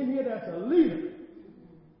that's in here that's a leader.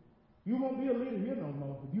 You won't be a leader here no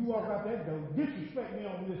more. If you walk out that door, disrespect me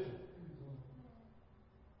on this one.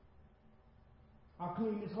 I'll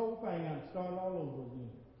clean this whole thing out and start all over again.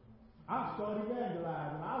 I'll start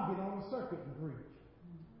evangelizing. I'll get on the circuit and preach.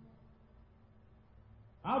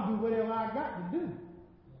 I'll do whatever I got to do.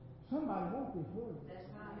 Somebody wants this word. That's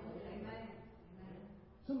right. Amen.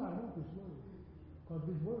 Somebody wants this word. Because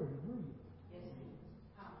this word is real. Yes, it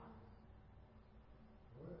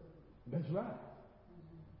is. That's right.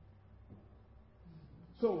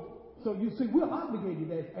 So you see, we're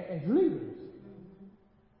obligated as leaders.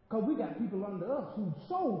 Because we got people under us whose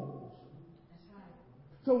souls. That's right.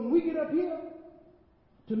 So when we get up here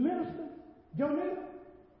to minister, Joe Nigger,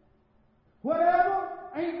 whatever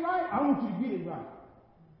ain't right, I want you to get it right.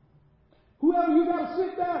 Whoever you got to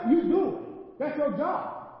sit down, you do it. That's your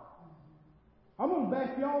job. I'm going to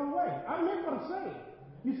back you all the way. I meant what I said.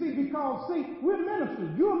 You see, because, we're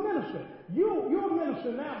ministers. You're a minister. You're a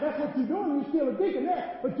minister now. That's what you're doing. You're still a deacon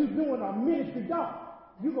there, but you're doing a ministry job.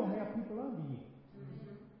 You're going to have people under you.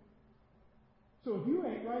 So if you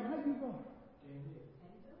ain't right, how you going?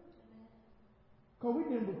 Because we're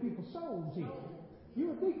dealing with people's souls here.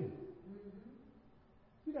 You're a deacon.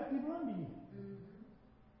 You got people under you.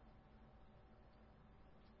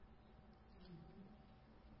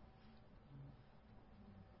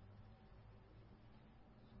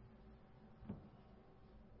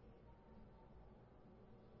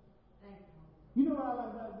 You know what I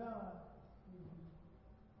like about God?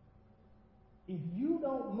 If you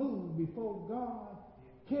don't move before God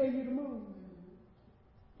tell you to move,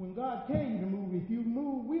 when God tell you to move, if you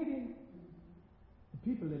move with Him, the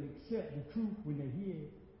people that accept the truth when they hear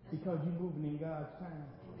it, because you're moving in God's time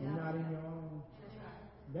and not in your own.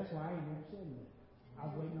 That's why I ain't never said that. I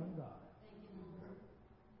was waiting on God.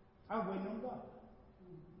 I was waiting on God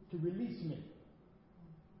to release me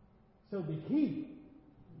so that He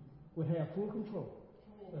would have full control.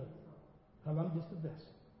 Because I'm just a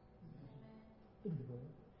vessel.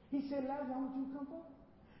 He said, Elijah, why don't you come forward?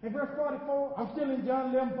 In verse 44, I'm still in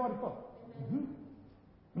John 11:44.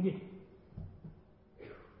 Yeah.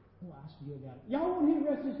 Oh, I still got it. Y'all want to hear the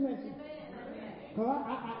rest of this message? Because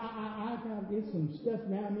I got some stuff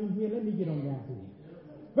now in here. Let me get on down to it.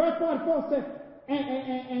 Verse 44 says,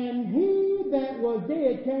 and he that was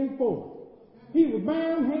dead came forth. He was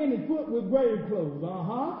bound hand and foot with grave clothes.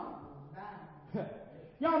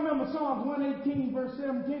 Y'all remember Psalms 118, verse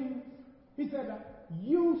 17? He said,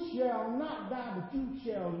 you shall not die, but you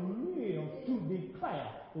shall live to declare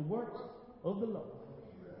the works of the Lord.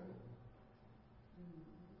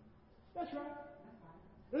 That's right.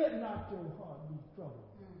 Let not your heart be troubled.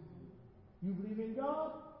 You believe in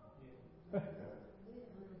God?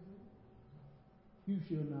 You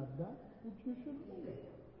shall not die, but you shall live.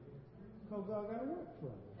 Because God got to work for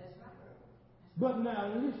you. That's right. But now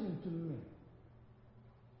listen to me.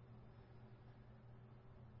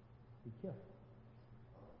 Be careful.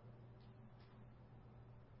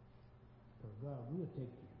 Because God will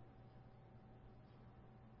take you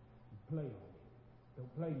and play on you.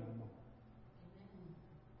 Don't play no more.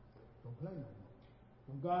 Don't play no more.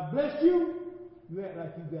 When God bless you, you act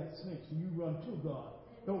like you got sense and you run to God.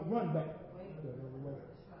 Don't run back.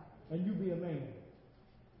 And you be a man.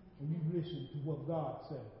 And you listen to what God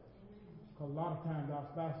says. Because a lot of times our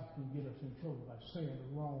spouses can get us in trouble by saying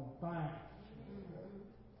the wrong thing.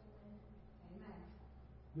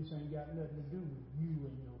 This ain't got nothing to do with you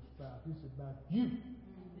and your spouse. This is about you.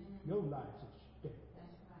 Your life is at stake.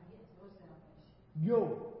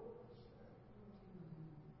 Yours.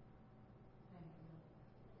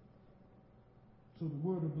 So the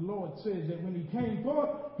word of the Lord says that when he came forth,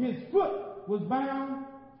 his foot was bound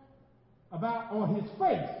about, or his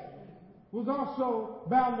face was also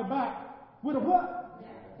bound about with a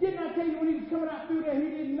what? Didn't I tell you when he was coming out through there, he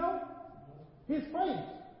didn't know? His face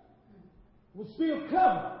was still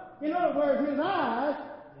covered. In other words, his eyes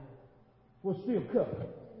were still covered.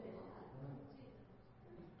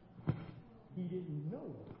 He didn't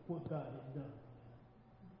know what God had done.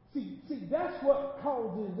 See, that's what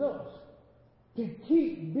causes us to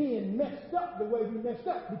keep being messed up the way we messed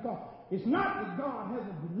up, because it's not that God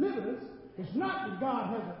hasn't delivered us, it's not that God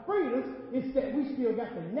hasn't freed us, it's that we still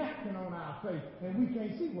got the napkin on our face and we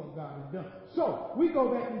can't see what God has done. So we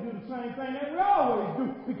go back and do the same thing that we always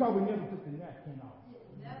do because we never took the napkin off.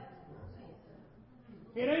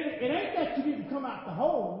 It ain't that you didn't come out the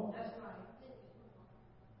hole,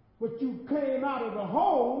 but you came out of the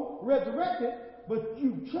hole resurrected, but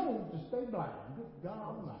you chose to stay blind. Good God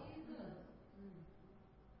Almighty.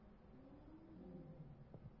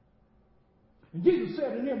 And Jesus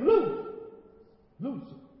said to them, loose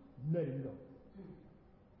him, let him go.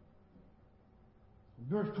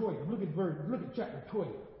 Verse 12, look at chapter 12.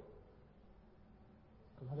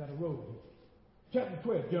 Because I got a road here. Chapter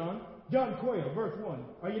 12, John 12, verse 1.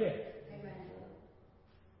 Are you there? Amen.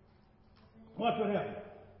 Watch what happened.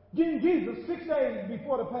 Then Jesus, 6 days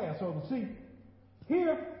before the Passover, see,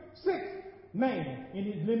 here, 6 man in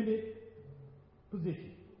his limited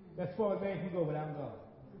position. That's far as man can go without God.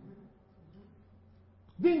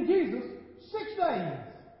 Then Jesus, 6 days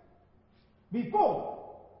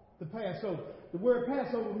before the Passover. The word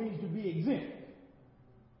Passover means to be exempt.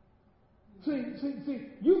 See,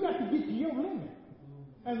 you got to get to your limit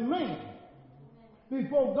as a man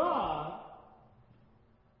before God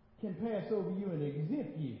can pass over you and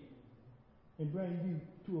exempt you and bring you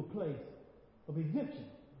to a place of exemption.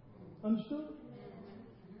 Understood?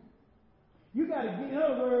 You got to get, in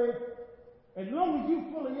other words, as long as you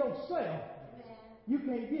full of yourself, you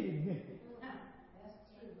can't get exempted.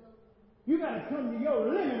 You got to come to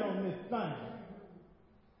your limit on this thing.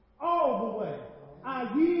 All the way. I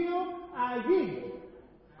yield.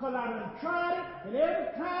 Because I done tried it, and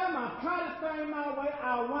every time I try to thing my way,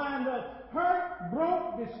 I wind up hurt,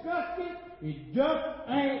 broke, disgusted. It just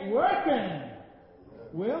ain't working.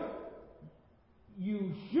 Well,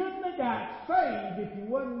 you shouldn't have got saved if you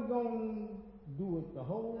wasn't going to do it the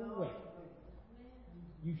whole way.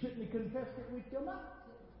 You shouldn't have confessed it with your mouth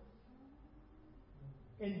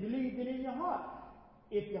and believed it in your heart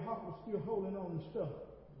if your heart was still holding on to stuff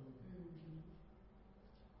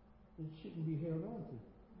it shouldn't be held on to.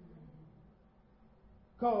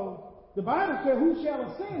 Because the Bible says, who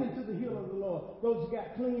shall ascend into the hill of the Lord? Those who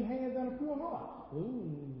got clean hands and a pure heart.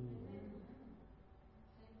 Ooh.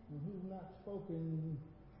 And who's not spoken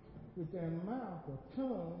with their mouth or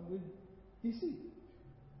tongue with deceit.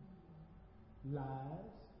 Lies.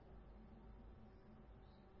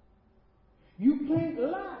 You can't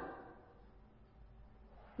lie.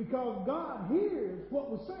 Because God hears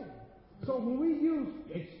what we're saying. So when we use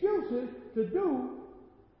excuses to do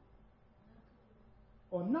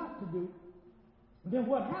or not to do, then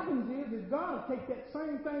what happens is God will take that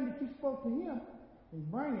same thing that you spoke to him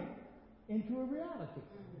and bring it into a reality.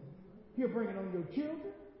 He'll bring it on your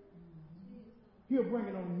children. He'll bring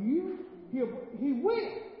it on you. He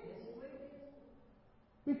will.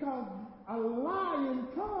 Because a lying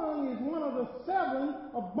tongue is one of the 7 7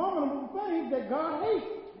 abominable things that God hates.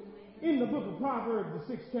 In the book of Proverbs,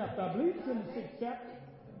 the 6th chapter, I believe it's in the 6th chapter.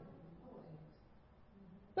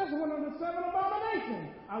 That's one of the 7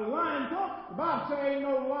 abominations. A lying tongue. The Bible says ain't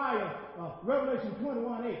no liar. Revelation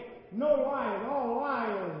 21:8. No liars. All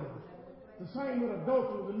liars. The same with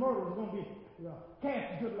adulterers and murderers are going to be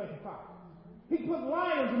cast into the lake of fire. He put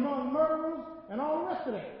liars among murderers and all the rest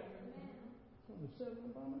of that. It's only 7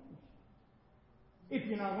 abominations. If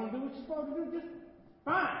you're not going to do what you're supposed to do, just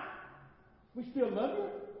fine. We still love you.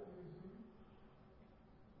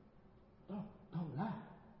 Don't lie.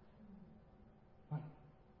 Like,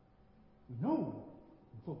 we know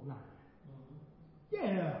when folk lie.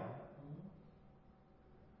 Yeah.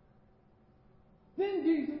 Then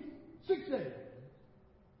Jesus, 6 days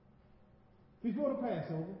before the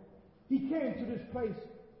Passover, he came to this place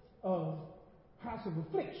of house of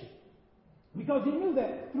affliction. Because he knew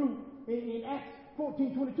that through, in Acts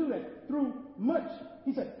 14:22, that through much,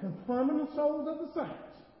 he said, confirming the souls of the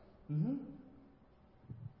saints.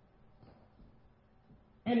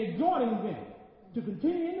 And exhorting them to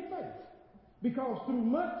continue in the faith. Because through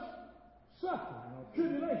much suffering or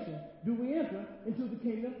tribulation do we enter into the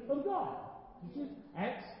kingdom of God. This is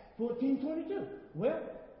Acts 14:22. Well,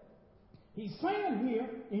 he's saying here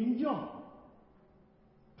in John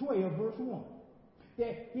 12, verse 1,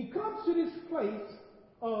 that he comes to this place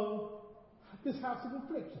of this house of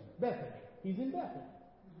affliction, Bethany. He's in Bethany.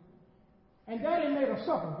 And Daddy made a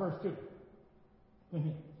supper, verse 2.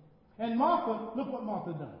 And Martha, look what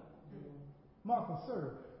Martha done. Martha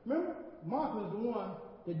served. Remember, Martha is the one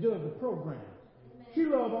that does the program. She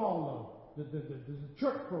loved all of the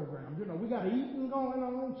church programs. You know, we got an eating going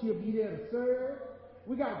on. She'll be there to serve.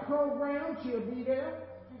 We got a program. She'll be there.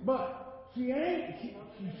 But she ain't.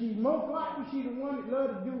 She's most likely she's the one that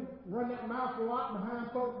loves to run that mouth a lot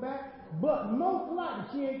behind folks' back. But most likely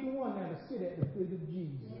she ain't the one that'll sit at the feet of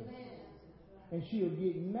Jesus. And she'll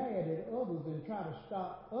get mad at others and try to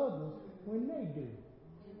stop others when they do.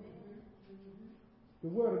 The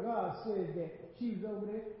Word of God says that she was over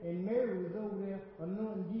there, and Mary was over there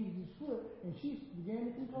anointing Jesus' foot, and she began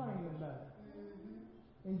to complain about it.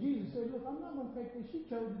 And Jesus said, look, I'm not going to take this. She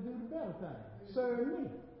chose to do the better thing. Serve me.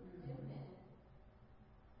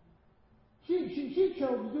 She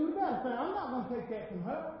chose to do the better thing. I'm not going to take that from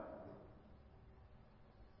her.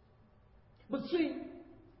 But see,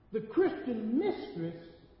 the Christian mistress,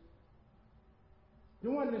 the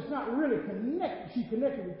one that's not really connected, she's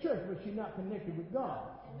connected with church, but she's not connected with God.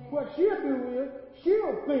 Amen. What she'll do is,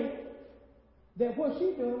 she'll think that what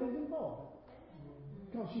she's doing is important.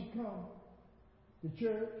 Because she come to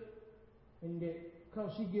church, and that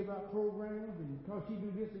because she give out programs, and because she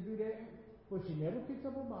do this and do that, but she never picks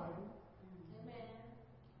up a Bible. Amen.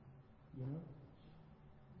 You know?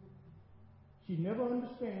 She never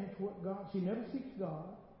understands what God, she never seeks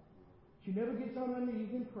God. She never gets on her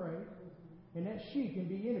knees and pray. And that she can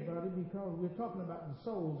be anybody, because we're talking about the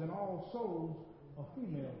souls, and all souls are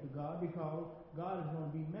female to God, because God is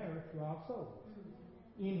going to be married to our souls.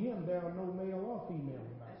 In him there are no male or female,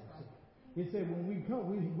 the Bible says. It said when we come,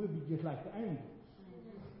 we'll be just like the angels.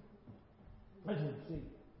 That's what it says.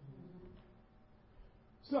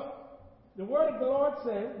 So, the word of the Lord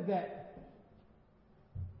says that,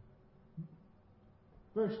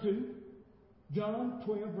 verse 2, John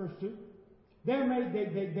 12, verse 2, they made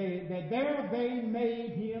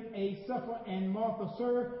him a supper, and Martha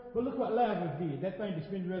served. But look what Lazarus did, that thing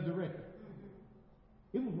that's been resurrected.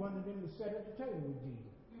 It was one of them that sat at the table with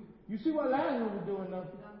Jesus. You see what Lazarus was doing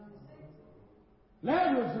up there?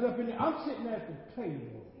 Lazarus is up in there. I'm sitting at the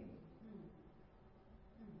table.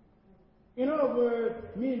 In other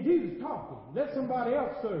words, me and Jesus talking. Let somebody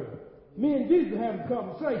else serve. Me and Jesus having a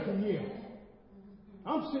conversation here.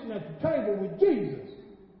 I'm sitting at the table with Jesus.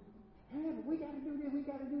 Hey, but we got to do this, we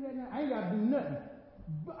got to do that now. I ain't got to do nothing.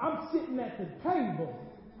 But I'm sitting at the table.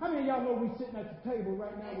 How many of y'all know we're sitting at the table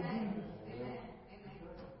right now with Jesus?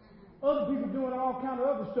 Other people doing all kind of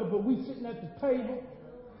other stuff, but we sitting at the table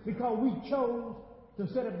because we chose to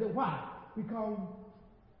set up the why? Because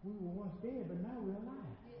we were once dead, but now we're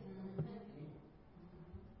alive.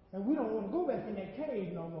 And we don't want to go back in that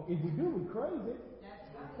cave no more. If we do, we're crazy.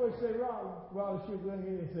 First say, Raleigh should go in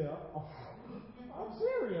here and say, oh, I'm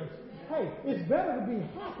serious. Hey, it's better to be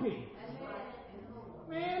happy.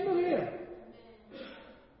 Man, look here.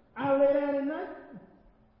 I lay down at night.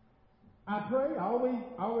 I pray. I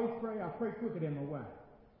always pray. I pray quicker than my wife.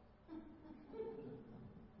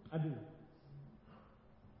 I do.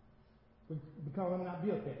 Because I'm not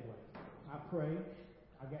built that way. I pray.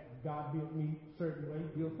 God built me a certain way,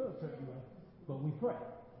 built her a certain way. But we pray.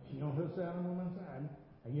 She on her side, I'm on my side.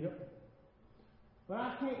 I get up. But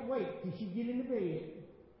I can't wait till she get in the bed.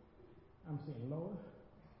 I'm saying, Lord,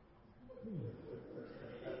 please.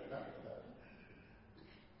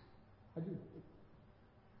 I do.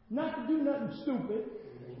 Not to do nothing stupid,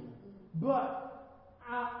 but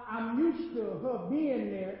I'm used to her being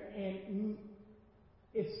there, and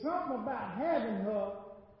it's something about having her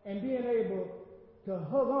and being able to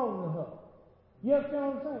hug on to her. You understand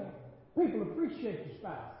what I'm saying? People appreciate your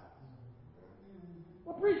spouse.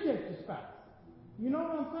 Appreciate your spouse. You know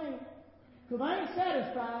what I'm saying? Because I ain't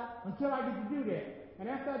satisfied until I get to do that. And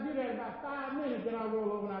after I do that, about 5 minutes, then I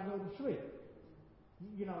roll over and I go to sleep.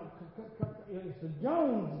 You know, it's the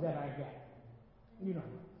Jones that I got. You know,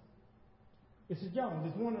 it's a Jones.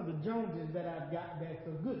 It's one of the Joneses that I've got that's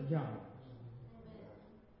a good Jones.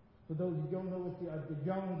 For those who don't know what the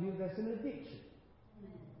Jones is, that's an addiction.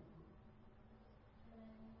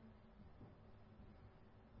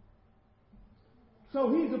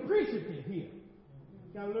 So he's appreciative here.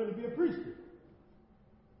 Got to learn to be appreciative.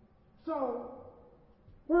 So,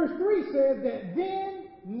 verse 3 says that then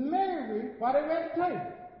Mary, while they were at the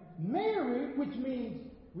table, Mary, which means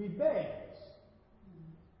rebels.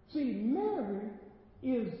 See, Mary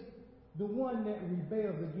is the one that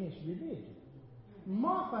rebels against religion.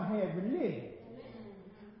 Martha had religion.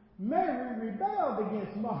 Mary rebelled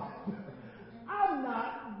against Martha. I'm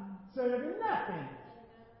not serving nothing.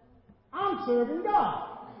 I'm serving God.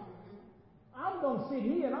 I'm going to sit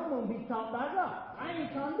here and I'm going to be taught by God. I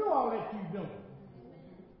ain't trying to do all that you're doing.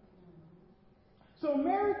 So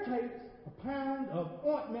Mary takes a pound of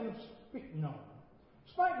ointment of spikenard.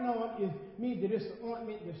 Spikenard means that it's the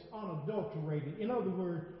ointment that's unadulterated. In other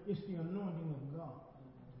words, it's the anointing of God.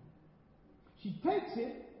 She takes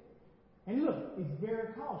it, and look, it's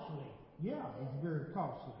very costly. Yeah, it's very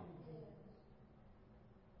costly.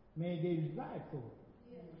 Man gave his life for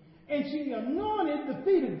it. And she anointed the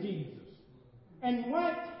feet of Jesus and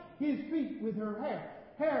wiped his feet with her hair.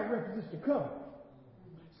 Hair represents the cover.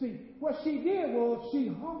 See, what she did was she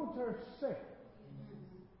humbled herself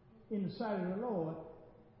in the sight of the Lord,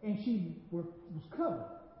 and she was covered.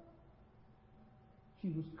 She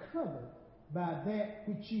was covered by that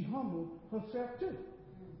which she humbled herself to.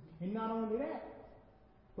 And not only that,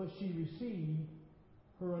 but she received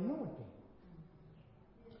her anointing.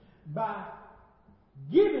 By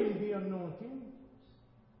giving the anointing,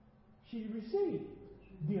 she received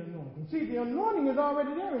the anointing. See, the anointing is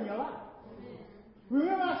already there in your life.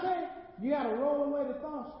 Remember I said, you got to roll away the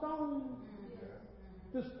stone.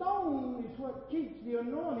 The stone is what keeps the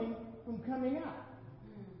anointing from coming out.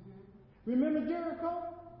 Remember Jericho?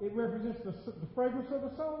 It represents the fragrance of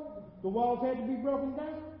the soul. The walls had to be broken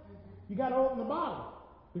down. You got to open the bottle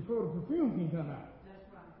before the perfume can come out.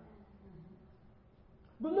 That's right.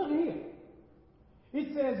 But look here.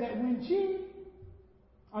 It says that when she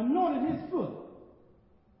anointed his foot,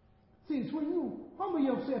 see, it's when you humble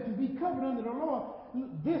yourself and be covered under the Lord,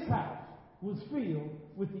 this house was filled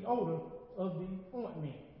with the odor of the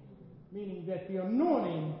ointment, meaning that the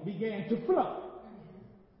anointing began to flow.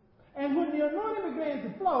 And when the anointing began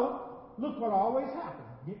to flow, look what always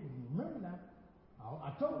happened. Remember now,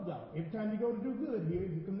 I told y'all, every time you go to do good here,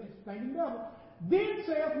 you come next thanking double. Then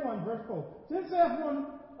saith one, verse 4, then saith one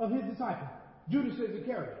of his disciples, Judas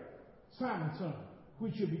Iscariot, Simon's son,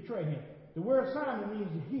 which should betray him. The word Simon means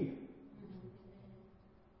to hear.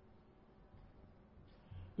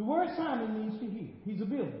 The word Simon means to hear. He's a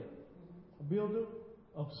builder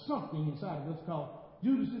of something inside of us called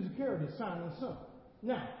Judas Iscariot, Simon's son.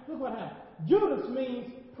 Now, look what happened. Judas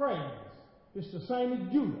means praise. It's the same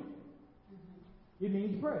as Judah. It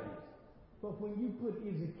means praise. But when you put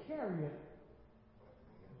Iscariot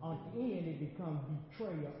on the end, it becomes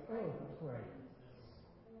betrayer of praise.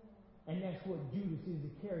 And that's what Judas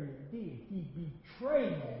Iscariot did. He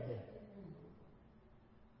betrayed.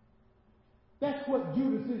 That's what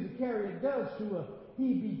Judas Iscariot does to us.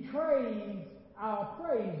 He betrays our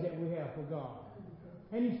praise that we have for God.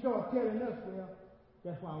 And he starts telling us, well,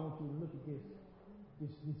 that's why I want you to look at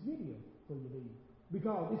this video for you, Lee.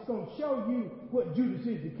 Because it's going to show you what Judas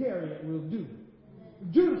Iscariot will do.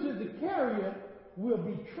 Judas Iscariot will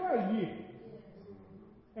betray you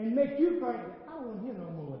and make you think, I don't want to hear no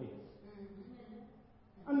more of this.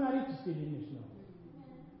 I'm not interested in this no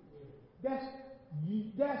more.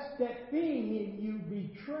 That's that thing in you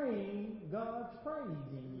betraying God's praise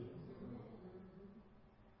in you.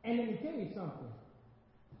 And let me tell you something.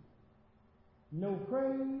 No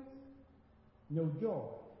praise, no joy.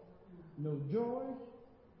 No joy,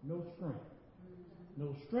 no strength.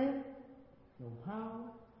 No strength, no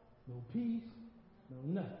power, no peace,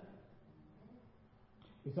 no nothing.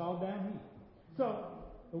 It's all down here. So,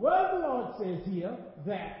 the word of the Lord says here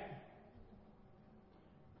that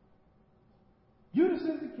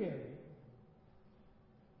Judas Iscariot,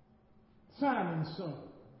 Simon's son.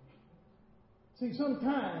 See,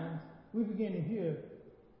 sometimes we begin to hear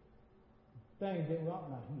things that we ought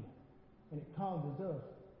not hear, and it causes us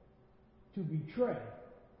to betray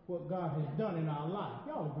what God has done in our life.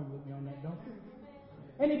 Y'all agree with me on that, don't you?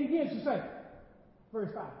 And he begins to say, verse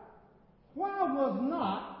 5, why was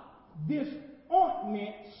not this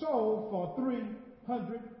ointment sold for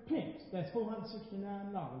 300 pence? That's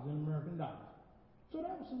 $469 in American dollars. So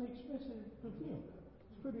that was some expensive perfume.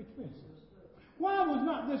 It's pretty expensive. Why was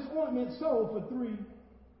not this ointment sold for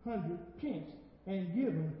 300 pence and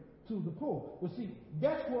given to the poor? Well, see,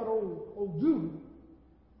 that's what old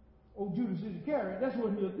Judas Iscariot, that's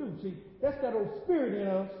what he'll do. See, that's that old spirit in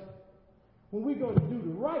us when we go to do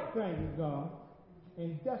the right thing with God,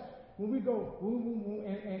 and that's when we go,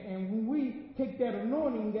 and when we take that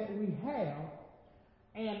anointing that we have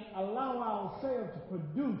and allow ourselves to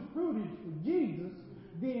produce fruitage for Jesus,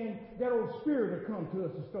 then that old spirit will come to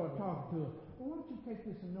us and start talking to us. Well, why don't you take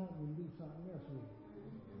this anointing and do something else with it?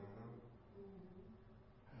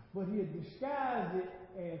 But he'll disguise it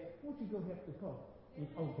as, why don't you go help the poor?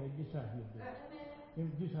 Okay, just how he'll do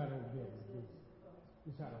it. Just how the old devil do it.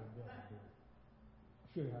 Just how the old devil do it.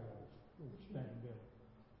 I'll show you how the old stinking devil,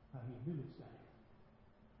 how he'll do this thing.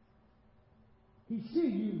 He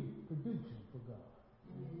see you producing for God.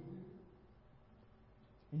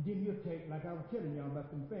 And then he'll take, like I was telling y'all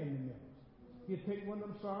about them family members. He'll take one of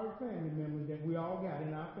them sorry family members that we all got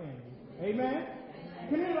in our family. Amen?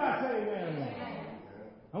 Can anybody say amen?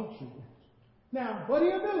 Don't you? Now, what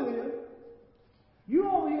he'll do is, you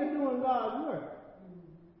over here doing God's work.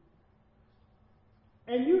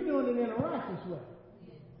 And you doing it in a righteous way.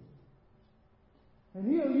 And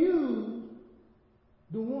he'll use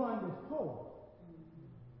the one that's poor.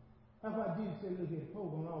 That's why Jesus said, look at the poor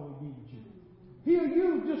gonna always be with you. He'll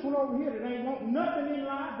use this one over here that ain't want nothing in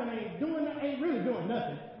life, that ain't really doing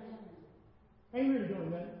nothing. Ain't really doing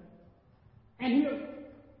nothing. And he'll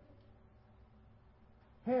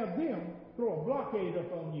have them throw a blockade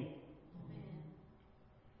up on you.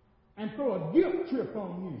 And throw a guilt trip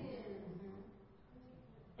on you.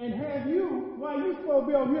 And have you, while you supposed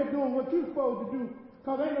to be over here doing what you're supposed to do,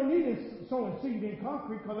 because ain't no need in sowing seed in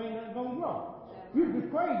concrete because ain't nothing going to grow. You'd be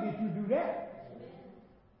crazy if you do that.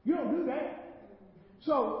 You don't do that.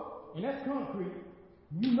 So, and that's concrete.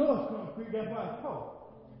 You know it's concrete, that's why it's cold.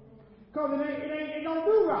 Because it don't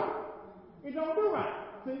do right. It don't do right.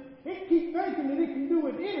 See, it keeps thinking that it can do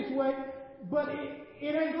it its way, but it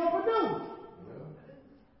ain't going to produce.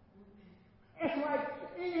 It's like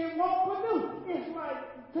it won't produce. It's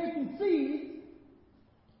like taking seeds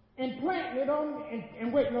and planting it on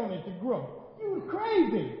and waiting on it to grow. You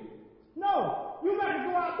crazy. No, you got to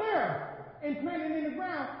go out there and plant it in the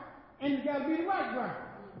ground, and it's got to be the right ground.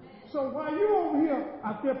 So while you're over here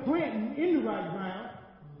out there planting in the right ground,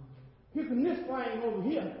 here comes this thing over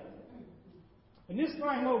here, and this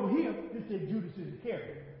thing over here, this is Judas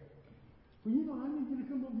Iscariot. Well, you know, I need you to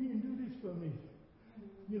come over here and do this for me.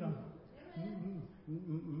 You know.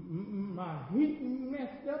 My heating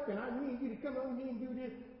messed up and I need you to come over here and do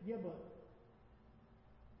this. Yeah, but.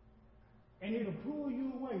 And it'll pull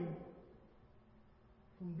you away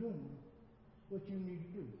from doing what you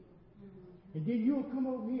need to do. And then you'll come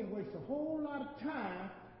over here and waste a whole lot of time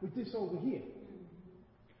with this over here.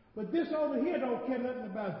 But this over here don't care nothing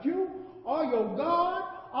about you or your God.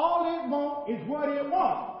 All it wants is what it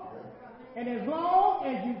wants. And as long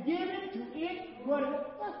as you give it to it,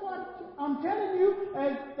 that's what I'm telling you,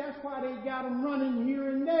 that's why they got them running here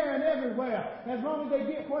and there and everywhere. As long as they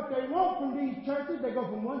get what they want from these churches, they go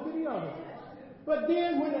from one to the other. But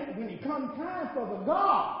then when it comes time for the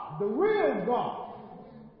God, the real God,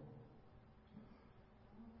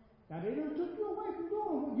 now they done took you away from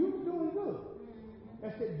doing what you were doing good.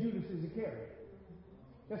 That's that Judas Iscariot.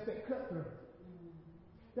 That's that cutthroat.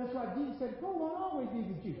 That's why Jesus said, "Go on, always be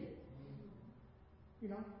with you." You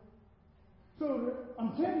know? So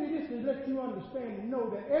I'm telling you this to let you understand and know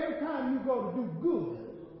that every time you go to do good,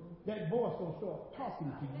 that voice going to start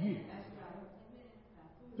talking to you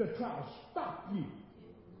to try to stop you.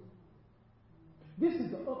 This is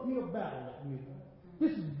the uphill battle that we're in.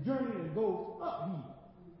 This is the journey that goes uphill.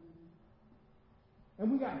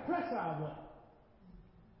 And we got to press our way.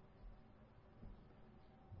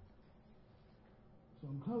 So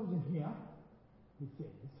I'm closing here. It says,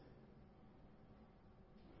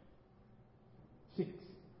 6.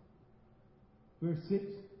 Verse 6,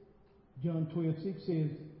 John 12:6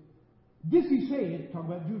 says, this he said,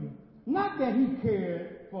 talking about Judas, not that he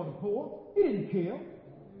cared for the poor, he didn't care,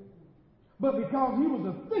 but because he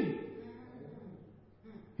was a thief.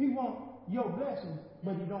 He wants your blessings,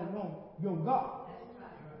 but he don't want your God.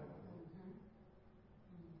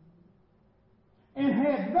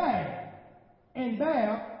 had bagged and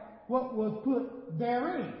bare what was put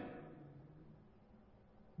therein.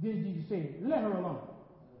 Then Jesus said, let her alone.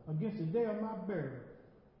 Against the day of my burial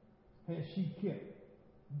has she kept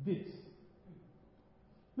this.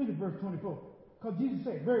 Look at verse 24. Because Jesus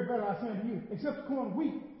said, very verily I say unto you, except the corn of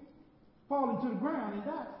wheat fall into the ground and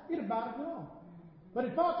die, it abideth alone. But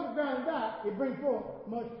if it fall to the ground and die, it brings forth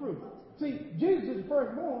much fruit. See, Jesus is the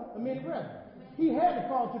firstborn of many brethren. He had to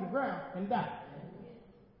fall to the ground and die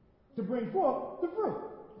to bring forth the fruit.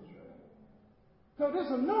 So this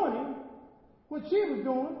anointing, what she was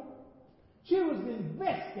doing, she was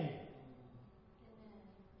investing.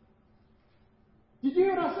 Did you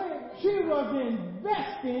hear what I said? She was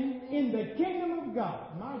investing in the kingdom of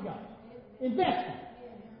God. My God. Investing.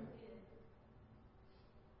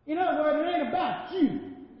 In other words, it ain't about you.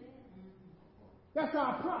 That's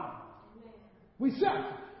our problem. We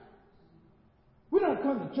selfish. We don't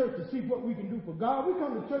come to church to see what we can do for God. We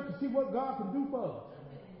come to church to see what God can do for us.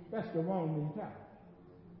 That's the wrong mentality.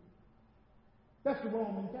 That's the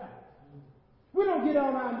wrong mentality. We don't get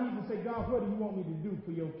on our knees and say, God, what do you want me to do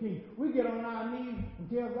for your king? We get on our knees and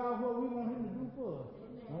tell God what we want him to do for us.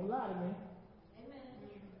 Amen. Don't lie to me. Amen.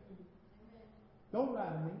 Don't lie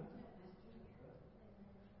to me.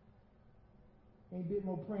 Ain't bit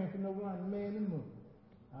more praying for no blind man than woman.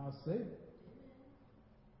 I'll say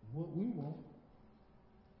what we want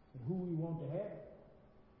and who we want to have.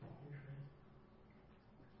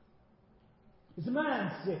 It's a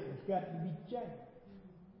mindset that's got to be changed.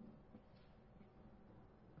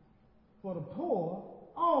 For the poor,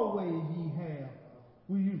 always ye have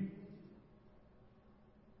with you.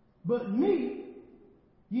 But me,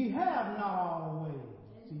 ye have not always.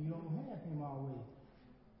 See, you don't have him always.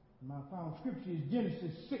 My final scripture is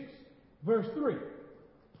Genesis 6, verse 3.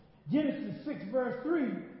 Genesis 6, verse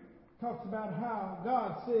 3 talks about how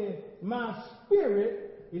God said, my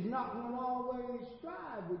spirit is not going to always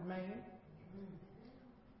strive with man,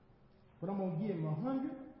 but I'm going to give him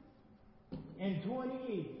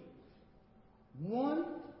 120 years.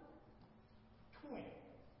 120.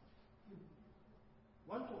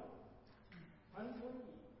 120 years.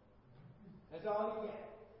 That's all he got.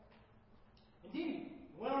 Indeed, he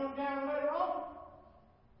went on down later on,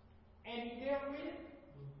 and he dealt with it.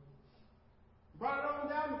 Brought it on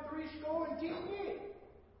down to 70 years.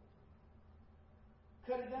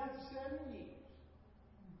 Cut it down to 7 years.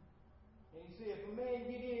 And he said, if a man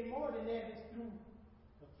get any more than that, it's through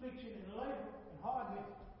affliction and labor and hardness.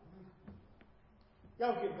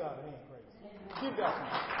 Y'all give God a hand praise. Give God some.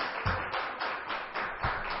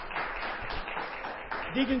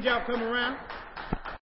 Deacons, y'all come around.